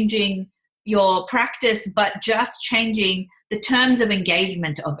changing your practice, but just changing the terms of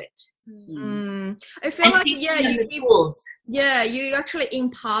engagement of it. I feel and like, tools. You actually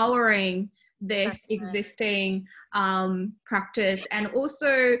empowering this existing practice, and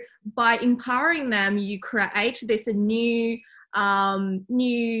also by empowering them, you create this new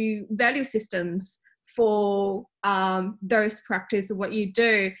value systems for those practice, what you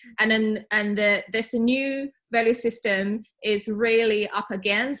do, and this new value system is really up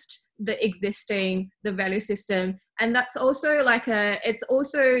against the value system. And that's also it's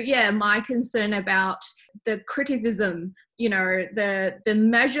also my concern about the criticism, the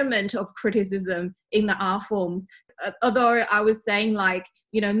measurement of criticism in the art forms. Although I was saying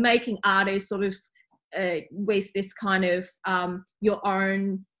making art is sort of with this kind of your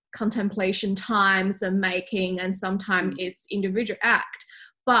own contemplation times and making, and sometimes it's individual act.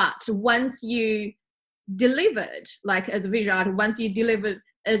 But once you delivered, as a visual artist, once you delivered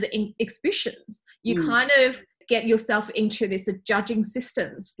as exhibitions, you kind of get yourself into this judging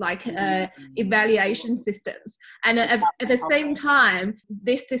systems, evaluation systems. And at the same time,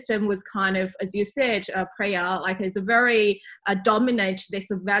 this system was kind of, as you said, Priya, it's a very dominate this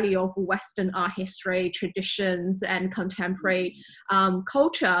value of Western art history, traditions, and contemporary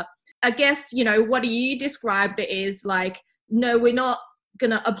culture. I guess, what you described is no, we're not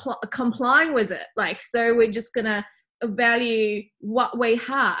gonna comply with it. So we're just gonna value what we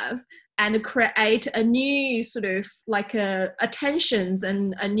have and create a new sort of attentions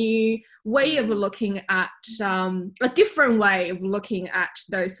and a new way of looking at a different way of looking at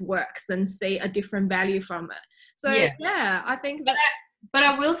those works and see a different value from it. So I think that. But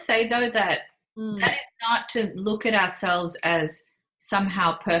I will say though that that is not to look at ourselves as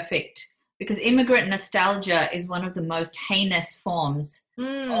somehow perfect, because immigrant nostalgia is one of the most heinous forms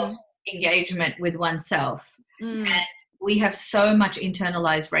of engagement with oneself. And we have so much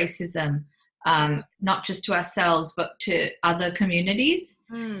internalized racism, not just to ourselves, but to other communities.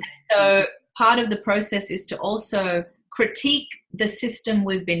 And so part of the process is to also critique the system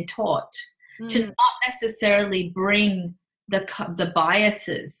we've been taught, to not necessarily bring the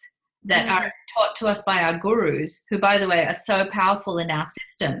biases that are taught to us by our gurus, who, by the way, are so powerful in our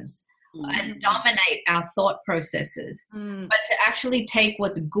systems and dominate our thought processes, but to actually take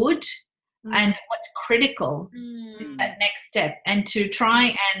what's good and what's critical to that next step, and to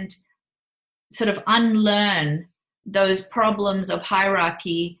try and sort of unlearn those problems of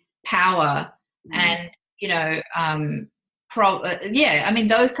hierarchy, power, and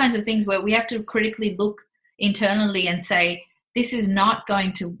those kinds of things where we have to critically look internally and say, this is not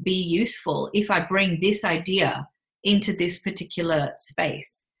going to be useful if I bring this idea into this particular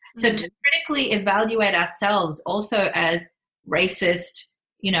space. So to critically evaluate ourselves also as racist,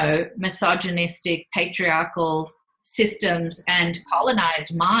 misogynistic, patriarchal systems and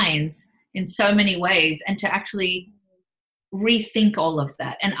colonized minds in so many ways, and to actually rethink all of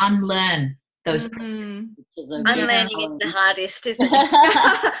that and unlearn those unlearning is the hardest, isn't it?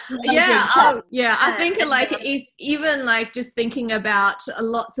 I think it's even just thinking about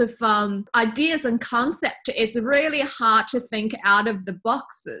lots of ideas and concept. It's really hard to think out of the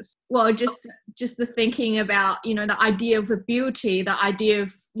boxes. Well, just the thinking about the idea of beauty, the idea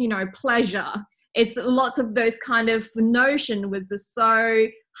of pleasure. It's lots of those kind of notion was so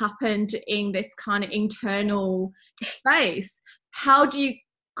happened in this kind of internal space. How do you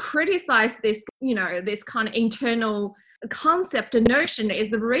criticize this, this kind of internal concept and notion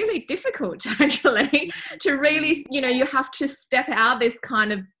is really difficult actually to really, you have to step out this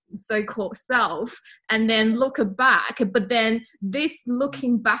kind of so-called self and then look back. But then this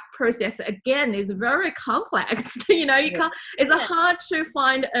looking back process again is very complex. You can't, it's hard to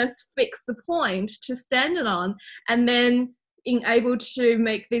find a fixed point to stand it on and then being able to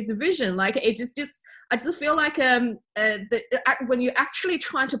make this vision. It's just I just feel like when you're actually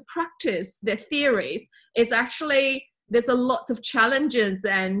trying to practice the theories, it's actually there's a lots of challenges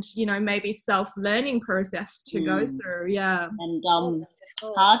and maybe self-learning process to go through. And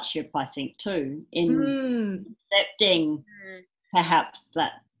hardship, I think, too, in accepting perhaps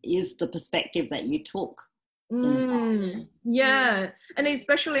that is the perspective that you took. And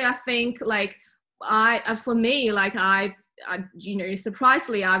especially I think for me,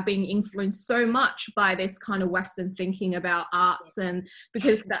 surprisingly, I've been influenced so much by this kind of Western thinking about arts, and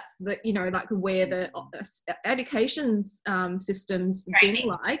because that's the where the education systems been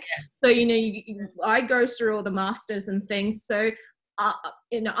like. So I go through all the masters and things. So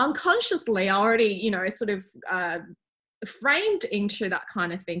unconsciously, I already sort of framed into that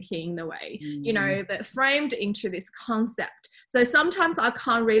kind of thinking the way that framed into this concept. So sometimes I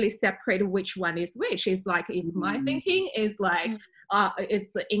can't really separate which one is which. Is is my thinking is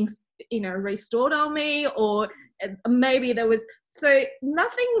it's restored on me, or maybe there was so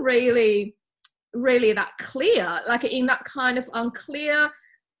nothing really that clear, in that kind of unclear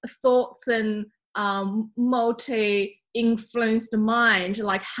thoughts and multi-influenced mind.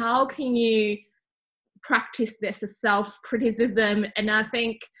 How can you practice this as self-criticism? And I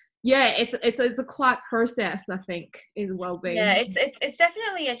think it's a quiet process, I think, in well-being. It's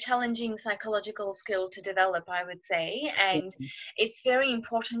definitely a challenging psychological skill to develop, I would say, and it's very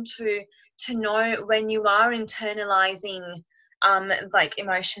important to know when you are internalizing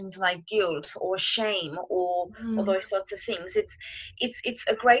emotions like guilt or shame or those sorts of things. It's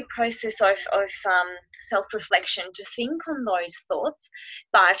a great process of self-reflection to think on those thoughts,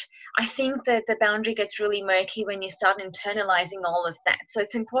 but I think that the boundary gets really murky when you start internalizing all of that. So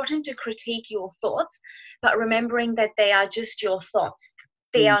it's important to critique your thoughts, but remembering that they are just your thoughts.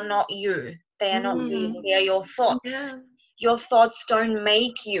 They are not you. They are not real. They are your thoughts. Your thoughts don't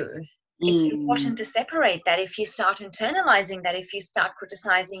make you. It's important to separate that. If you start internalizing that, if you start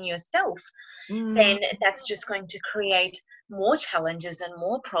criticizing yourself, then that's just going to create more challenges and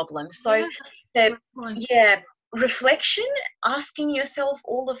more problems. So reflection, asking yourself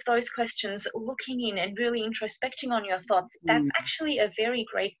all of those questions, looking in and really introspecting on your thoughts, that's actually a very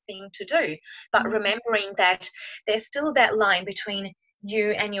great thing to do. But remembering that there's still that line between you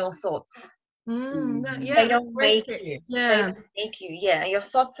and your thoughts. They don't make you. They don't make you. Your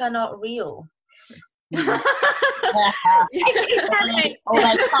thoughts are not real. They pass.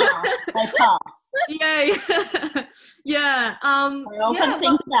 I often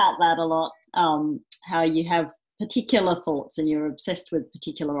think about that a lot. How you have particular thoughts and you're obsessed with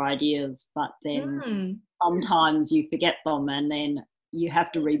particular ideas, but then sometimes you forget them, and then you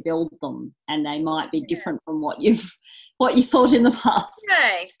have to rebuild them, and they might be different from what you thought in the past.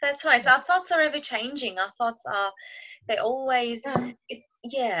 Right, that's right. Our thoughts are ever changing. Our thoughts are, they always,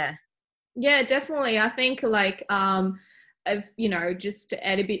 definitely. I think I've just to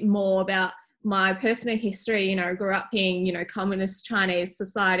add a bit more about my personal history, grew up in, communist Chinese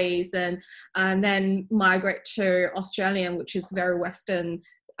societies, and then migrate to Australian, which is very Western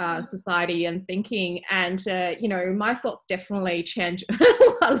society and thinking, and my thoughts definitely change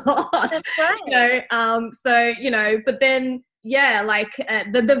a lot. That's right. But then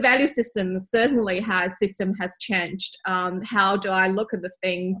the value system certainly has changed. How do I look at the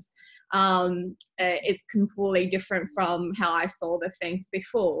things? It's completely different from how I saw the things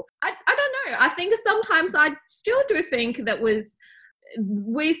before. I don't know. I think sometimes I still do think that was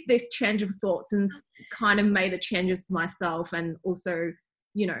with this change of thoughts and kind of made the changes myself, and also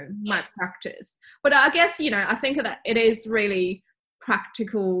my practice. But I guess I think that it is really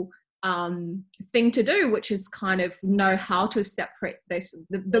practical thing to do, which is kind of know how to separate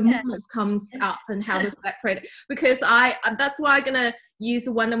the moments comes up and how to separate it. Because that's why I'm gonna use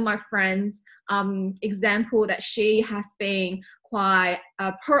one of my friends' example, that she has been quite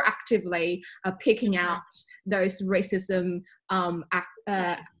proactively picking out those racism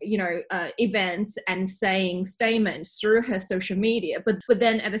events and saying statements through her social media, but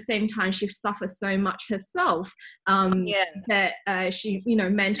then at the same time she suffers so much herself that she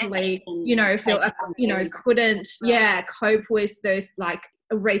mentally feel couldn't cope with those like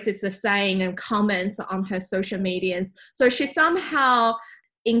racist saying and comments on her social medias. So she somehow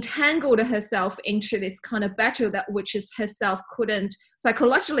entangled herself into this kind of battle that which is herself couldn't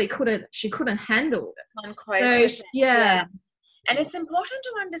handle it. So, and it's important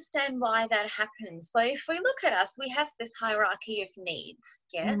to understand why that happens. So if we look at us, we have this hierarchy of needs,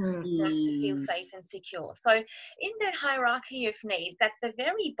 for us to feel safe and secure. So in that hierarchy of needs, at the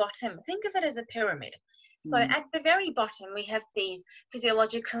very bottom, think of it as a pyramid. So at the very bottom, we have these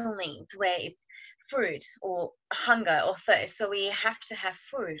physiological needs where it's food or hunger or thirst. So we have to have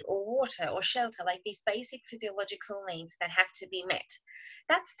food or water or shelter, like these basic physiological needs that have to be met.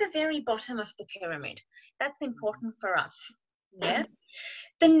 That's the very bottom of the pyramid. That's important for us. Yeah.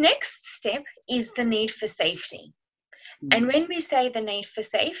 The next step is the need for safety. And when we say the need for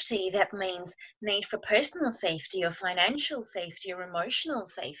safety, that means need for personal safety or financial safety or emotional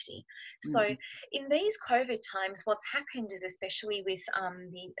safety. So in these COVID times, what's happened is, especially with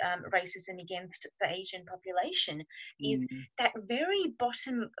the racism against the Asian population, is that very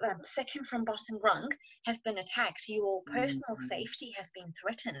bottom, second from bottom rung has been attacked. Your personal safety has been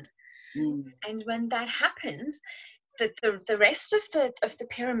threatened. And when that happens, the rest of the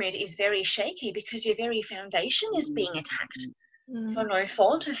pyramid is very shaky, because your very foundation is being attacked for no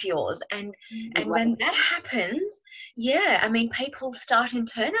fault of yours. And when that happens, people start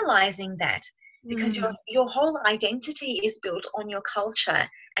internalizing that, because your whole identity is built on your culture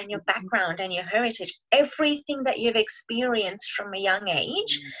and your background and your heritage. Everything that you've experienced from a young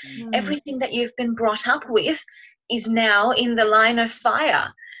age, everything that you've been brought up with, is now in the line of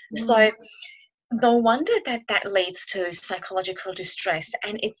fire. So no wonder that leads to psychological distress,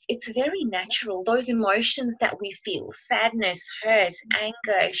 and it's very natural. Those emotions that we feel, sadness, hurt,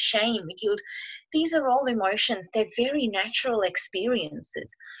 anger, shame, guilt, these are all emotions. They're very natural experiences.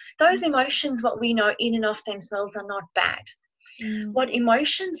 Those emotions, what we know in and of themselves, are not bad. What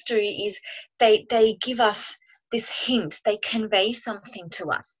emotions do is they give us this hint. They convey something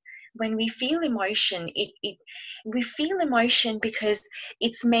to us. When we feel emotion, we feel emotion because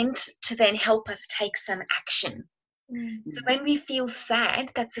it's meant to then help us take some action. So when we feel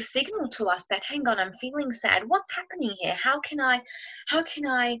sad, that's a signal to us that, hang on, I'm feeling sad. What's happening here? How can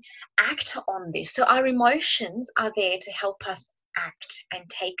I act on this? So our emotions are there to help us act and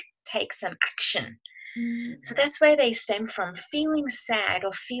take some action. So that's where they stem from. Feeling sad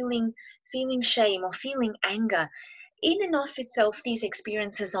or feeling shame or feeling anger. In and of itself, these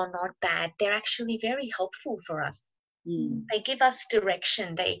experiences are not bad. They're actually very helpful for us. They give us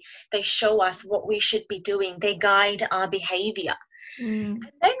direction. They show us what we should be doing. They guide our behavior. And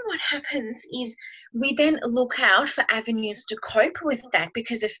then what happens is we then look out for avenues to cope with that,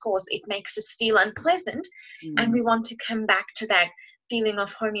 because, of course, it makes us feel unpleasant, and we want to come back to that feeling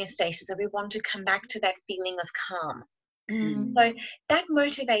of homeostasis, or we want to come back to that feeling of calm. So that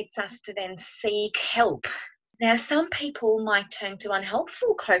motivates us to then seek help. Now, some people might turn to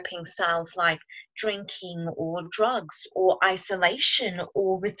unhelpful coping styles like drinking or drugs or isolation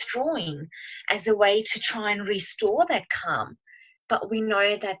or withdrawing as a way to try and restore that calm. But we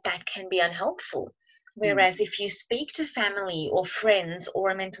know that that can be unhelpful. Whereas if you speak to family or friends or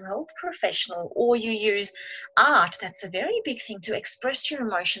a mental health professional, or you use art, that's a very big thing to express your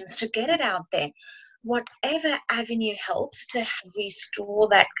emotions, to get it out there. Whatever avenue helps to restore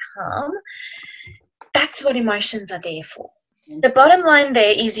that calm, that's what emotions are there for. The bottom line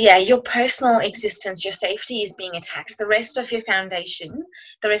there is, your personal existence, your safety is being attacked. The rest of your foundation,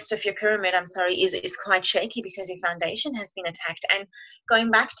 the rest of your pyramid, is quite shaky because your foundation has been attacked. And going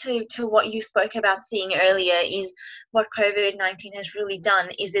back to what you spoke about seeing earlier, is what COVID-19 has really done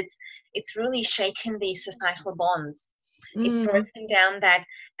is it's really shaken these societal bonds. It's broken down that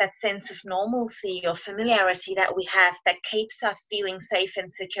sense of normalcy or familiarity that we have, that keeps us feeling safe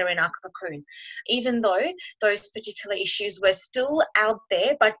and secure in our cocoon. Even though those particular issues were still out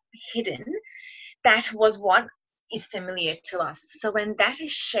there but hidden, that was what is familiar to us. So when that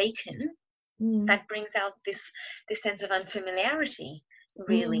is shaken, that brings out this sense of unfamiliarity,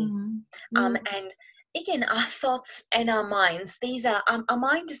 really. And again, our thoughts and our minds, these are, our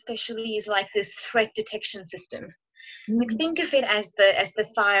mind especially is like this threat detection system. We think of it as the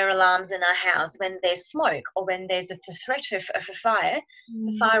fire alarms in our house. When there's smoke or when there's a threat of a fire,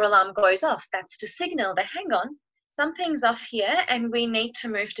 the fire alarm goes off. That's to signal that, hang on, something's off here and we need to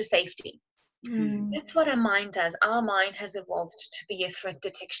move to safety. That's what our mind does. Our mind has evolved to be a threat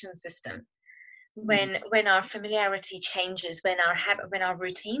detection system. When our familiarity changes, when our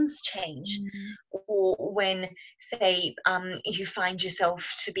routines change, or when, say, you find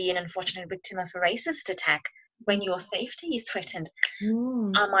yourself to be an unfortunate victim of a racist attack, when your safety is threatened,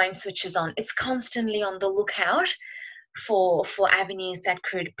 our mind switches on. It's constantly on the lookout for avenues that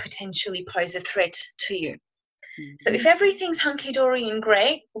could potentially pose a threat to you. So if everything's hunky-dory and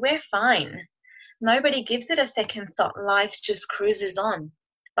great, we're fine. Nobody gives it a second thought. Life just cruises on.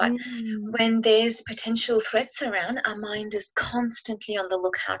 But when there's potential threats around, our mind is constantly on the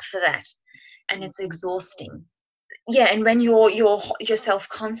lookout for that, and it's exhausting. Yeah, and when your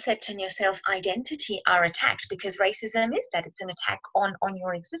self-concept and your self-identity are attacked, because racism is that, it's an attack on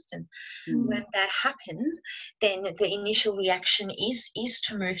your existence. When that happens, then the initial reaction is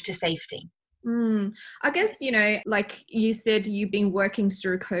to move to safety. I guess, like you said, you've been working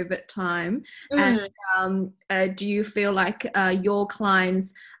through COVID time, and do you feel like your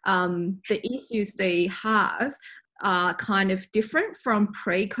clients, the issues they have are kind of different from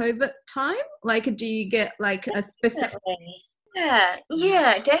pre-COVID time? Like, do you get like a specific...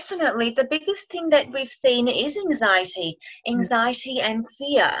 Yeah, definitely. The biggest thing that we've seen is anxiety and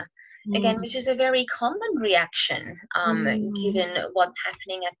fear. Again, which is a very common reaction given what's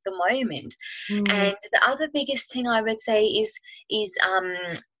happening at the moment. And the other biggest thing I would say is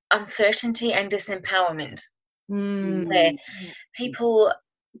uncertainty and disempowerment, where people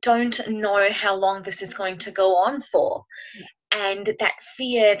don't know how long this is going to go on for. And that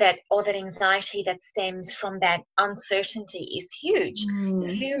fear or that anxiety that stems from that uncertainty is huge.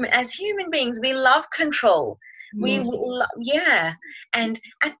 As human beings, we love control. And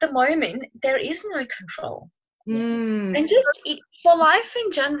at the moment there is no control. And just for life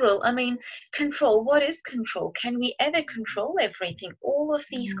in general, I mean, control, what is control? Can we ever control everything? All of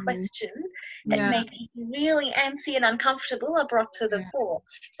these questions that make us really antsy and uncomfortable are brought to the fore.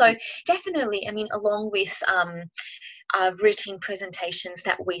 So definitely, I mean, along with routine presentations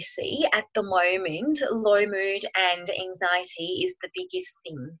that we see at the moment, low mood and anxiety is the biggest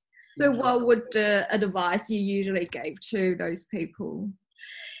thing. So what would the advice you usually give to those people?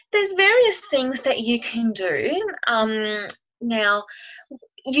 There's various things that you can do. Now,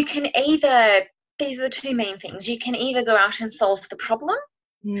 you can either, these are the two main things, you can either go out and solve the problem,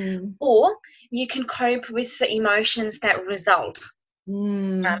 or you can cope with the emotions that result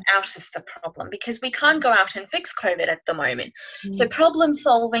out of the problem, because we can't go out and fix COVID at the moment. So problem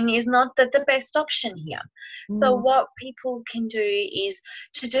solving is not the best option here. So what people can do is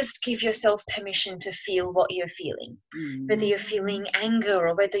to just give yourself permission to feel what you're feeling, whether you're feeling anger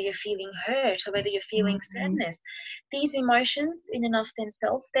or whether you're feeling hurt or whether you're feeling sadness. These emotions in and of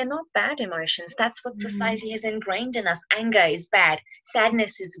themselves, they're not bad emotions. That's what society has ingrained in us. Anger is bad,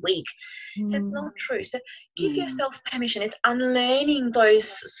 sadness is weak. That's not true. So give yourself permission. It's unlearning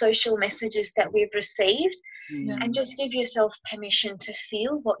those social messages that we've received, and just give yourself permission to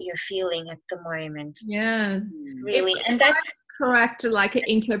feel what you're feeling at the moment. Really. And that's correct to like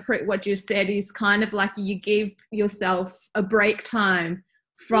interpret what you said is kind of like you give yourself a break time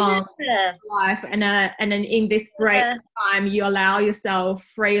from life, and then in this break time you allow yourself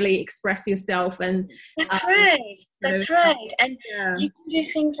freely express yourself. And that's right. And you can do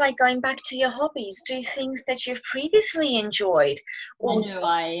things like going back to your hobbies, do things that you've previously enjoyed, or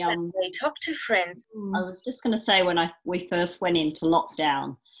talk to friends. I was just going to say, when we first went into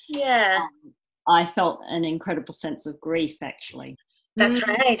lockdown, I felt an incredible sense of grief, actually. That's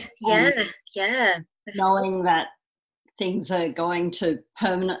right. Knowing that things are going to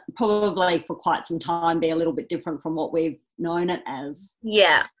probably for quite some time be a little bit different from what we've known it as.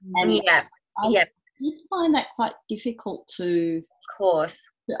 I did find that quite difficult to... Of course.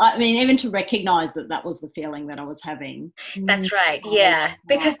 I mean, even to recognise that was the feeling that I was having. That's right,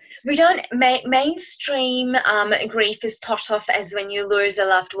 because we don't... mainstream grief is thought of as when you lose a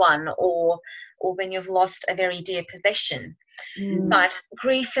loved one or when you've lost a very dear possession. But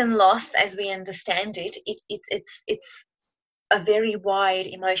grief and loss, as we understand it, it's a very wide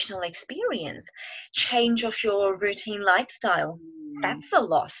emotional experience. Change of your routine lifestyle, that's a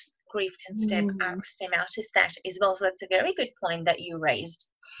loss. Grief can stem out of that as well. So that's a very good point that you raised.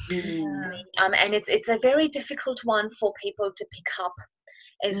 And it's a very difficult one for people to pick up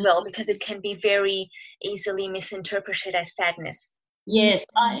as well, because it can be very easily misinterpreted as sadness. Yes,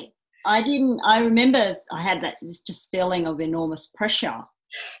 I remember I had this just feeling of enormous pressure.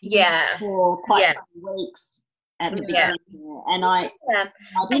 For quite some weeks. at the beginning. And I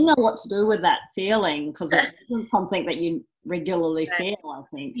didn't know what to do with that feeling, because it wasn't something that you regularly feel, I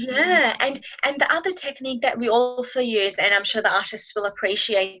think. Yeah, and the other technique that we also use, and I'm sure the artists will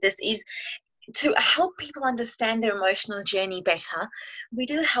appreciate this, is to help people understand their emotional journey better. We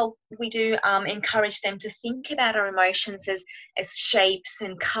do encourage them to think about our emotions as shapes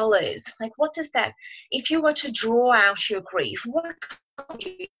and colors. Like, what does that, if you were to draw out your grief, what color would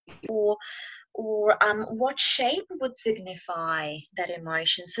you, or what shape would signify that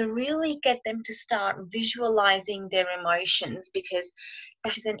emotion? So really get them to start visualizing their emotions, because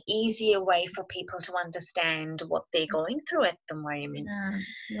that is an easier way for people to understand what they're going through at the moment.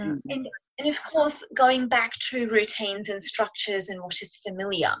 And of course, going back to routines and structures and what is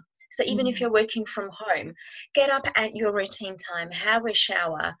familiar. So even if you're working from home, get up at your routine time, have a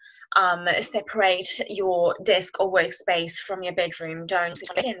shower, separate your desk or workspace from your bedroom. Don't sit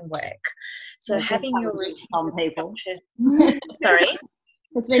on it and work. So It's having your routine. Some people. Sorry?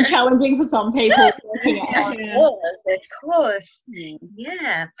 It's been challenging for some people working out. Of course.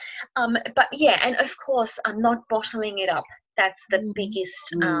 Yeah. But yeah, and of course, I'm not bottling it up. That's the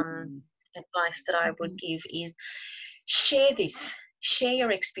biggest advice that I would give, is share this. Share your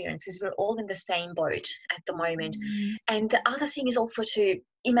experiences. We're all in the same boat at the moment. And the other thing is also to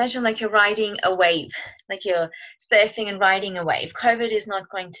imagine like you're riding a wave, like you're surfing and riding a wave. COVID is not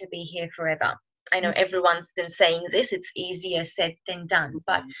going to be here forever. I know everyone's been saying this, it's easier said than done,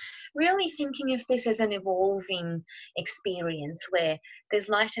 but really thinking of this as an evolving experience where there's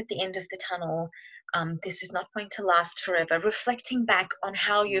light at the end of the tunnel. This is not going to last forever. Reflecting back on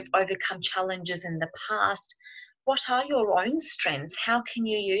how you've overcome challenges in the past. What are your own strengths? How can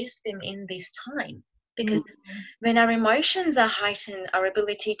you use them in this time? Because when our emotions are heightened, our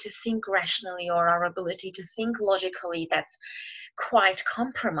ability to think rationally or our ability to think logically, that's quite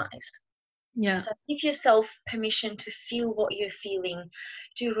compromised. Yeah. So give yourself permission to feel what you're feeling.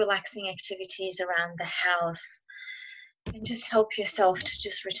 Do relaxing activities around the house, and just help yourself to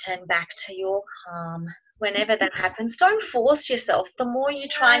just return back to your calm whenever that happens. Don't force yourself. The more you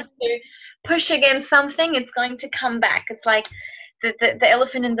try to push against something, it's going to come back. It's like the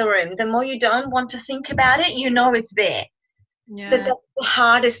elephant in the room. The more you don't want to think about it, you know it's there. That's the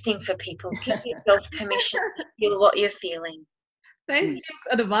hardest thing for people. Give yourself permission to feel what you're feeling. Thanks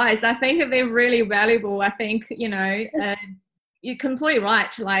for your advice. I think it'd be really valuable. I think, you're completely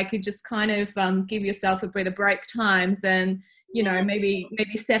right. Like, you just kind of give yourself a bit of break times, and maybe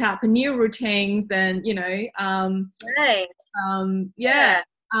set up new routines, and Right.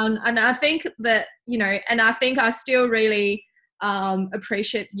 And I think that and I think I still really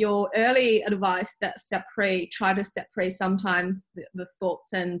appreciate your early advice that try to separate sometimes the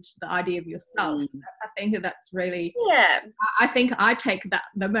thoughts and the idea of yourself. I think that's really, I think I take that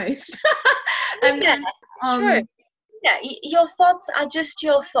the most. And then, sure. Yeah, your thoughts are just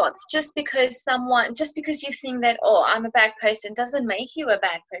your thoughts. Just because you think that, oh, I'm a bad person, doesn't make you a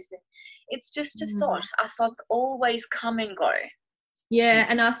bad person. It's just a thought. Our thoughts always come and go. Yeah,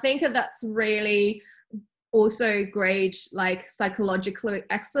 and I think that's really also great, like, psychological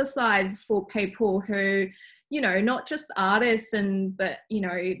exercise for people who, not just artists, but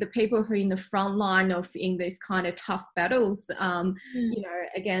the people who are in the front line of in these kind of tough battles,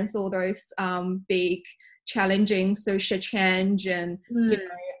 against all those big challenging social change and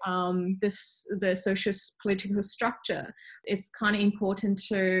the social political structure. It's kind of important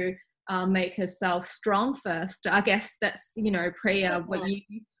to make herself strong first. I guess that's Priya, what you've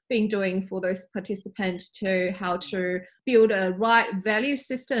been doing for those participants, to how to build a right value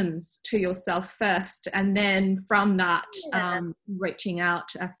systems to yourself first, and then from that reaching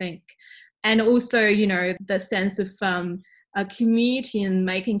out, I think. And also the sense of a community and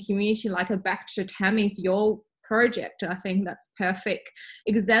making community, like a Back to Tammy's, your project. I think that's perfect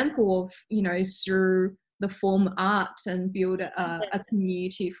example of through the form art and build a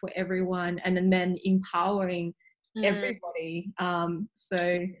community for everyone, and then empowering everybody.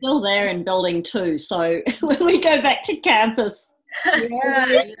 So still there in building 2. So when we go back to campus,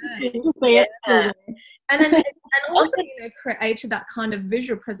 to see it. And also create that kind of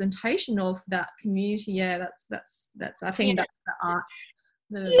visual presentation of that community. That's I think that's the art.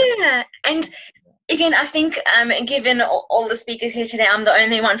 And again, I think given all the speakers here today, I'm the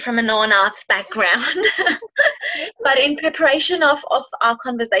only one from a non-arts background. But in preparation of our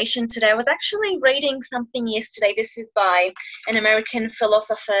conversation today, I was actually reading something yesterday. This is by an American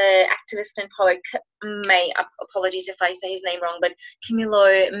philosopher, activist and poet, apologies if I say his name wrong, but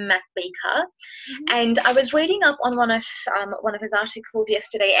Camilo MacBeaker. And I was reading up on one of his articles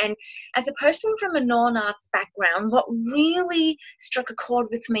yesterday, and as a person from a non-arts background, what really struck a chord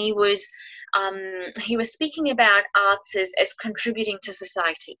with me was he was speaking about arts as contributing to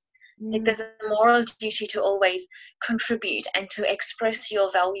society. Like there's a moral duty to always contribute and to express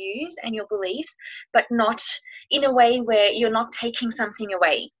your values and your beliefs, but not in a way where you're not taking something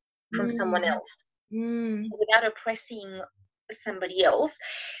away from someone else. Without oppressing somebody else,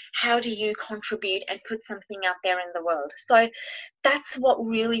 how do you contribute and put something out there in the world? So that's what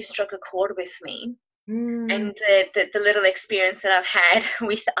really struck a chord with me. And the little experience that I've had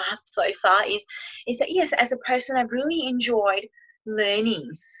with art so far is that, yes, as a person, I've really enjoyed learning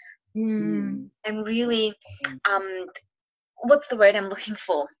and really, what's the word I'm looking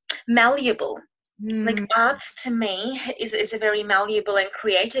for? Malleable. Like arts to me is a very malleable and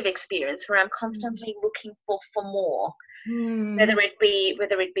creative experience where I'm constantly looking for more, whether it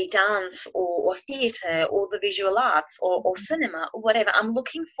be dance or theatre or the visual arts or cinema or whatever. I'm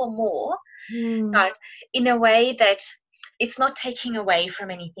looking for more, but in a way that it's not taking away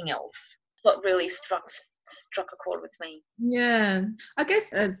from anything else. What really struck a chord with me. Yeah, I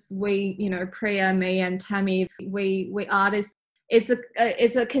guess as we, Priya, me and Tammy, we artists,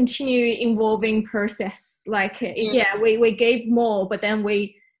 it's a continued evolving process. Like, we gave more, but then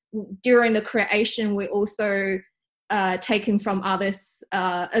during the creation, we also taken from others,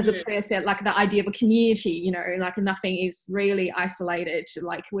 as a Priya said, like the idea of a community, like nothing is really isolated.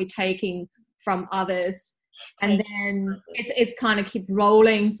 Like we're taking from others. And then it's kind of keep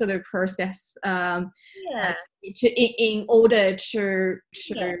rolling sort of process in order to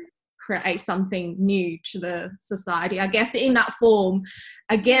create something new to the society. I guess in that form,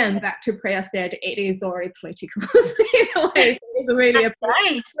 again, back to Priya said, it is already political. In a way, it's really a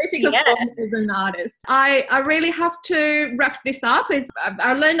political form as an artist. I really have to wrap this up.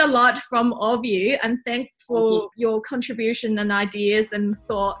 I learned a lot from all of you, and thanks for your contribution and ideas and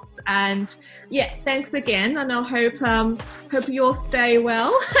thoughts. And thanks again. And I hope you all stay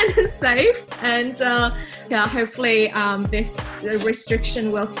well and safe. And hopefully this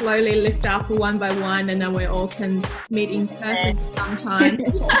restriction will slowly lift up one by one, and then we all can meet in person sometime.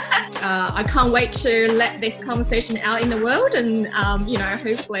 I can't wait to let this conversation out in the world, and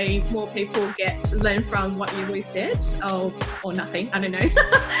hopefully more people get to learn from what we said, or nothing. I don't know.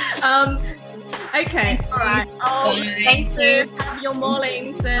 Okay. All right. Thank you. Have your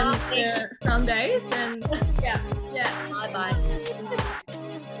mornings and Sundays, and Bye.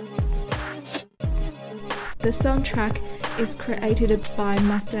 The soundtrack is created by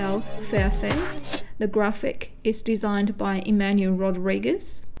Marcel Fairfax. The graphic is designed by Emmanuel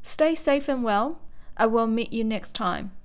Rodriguez. Stay safe and well. I will meet you next time.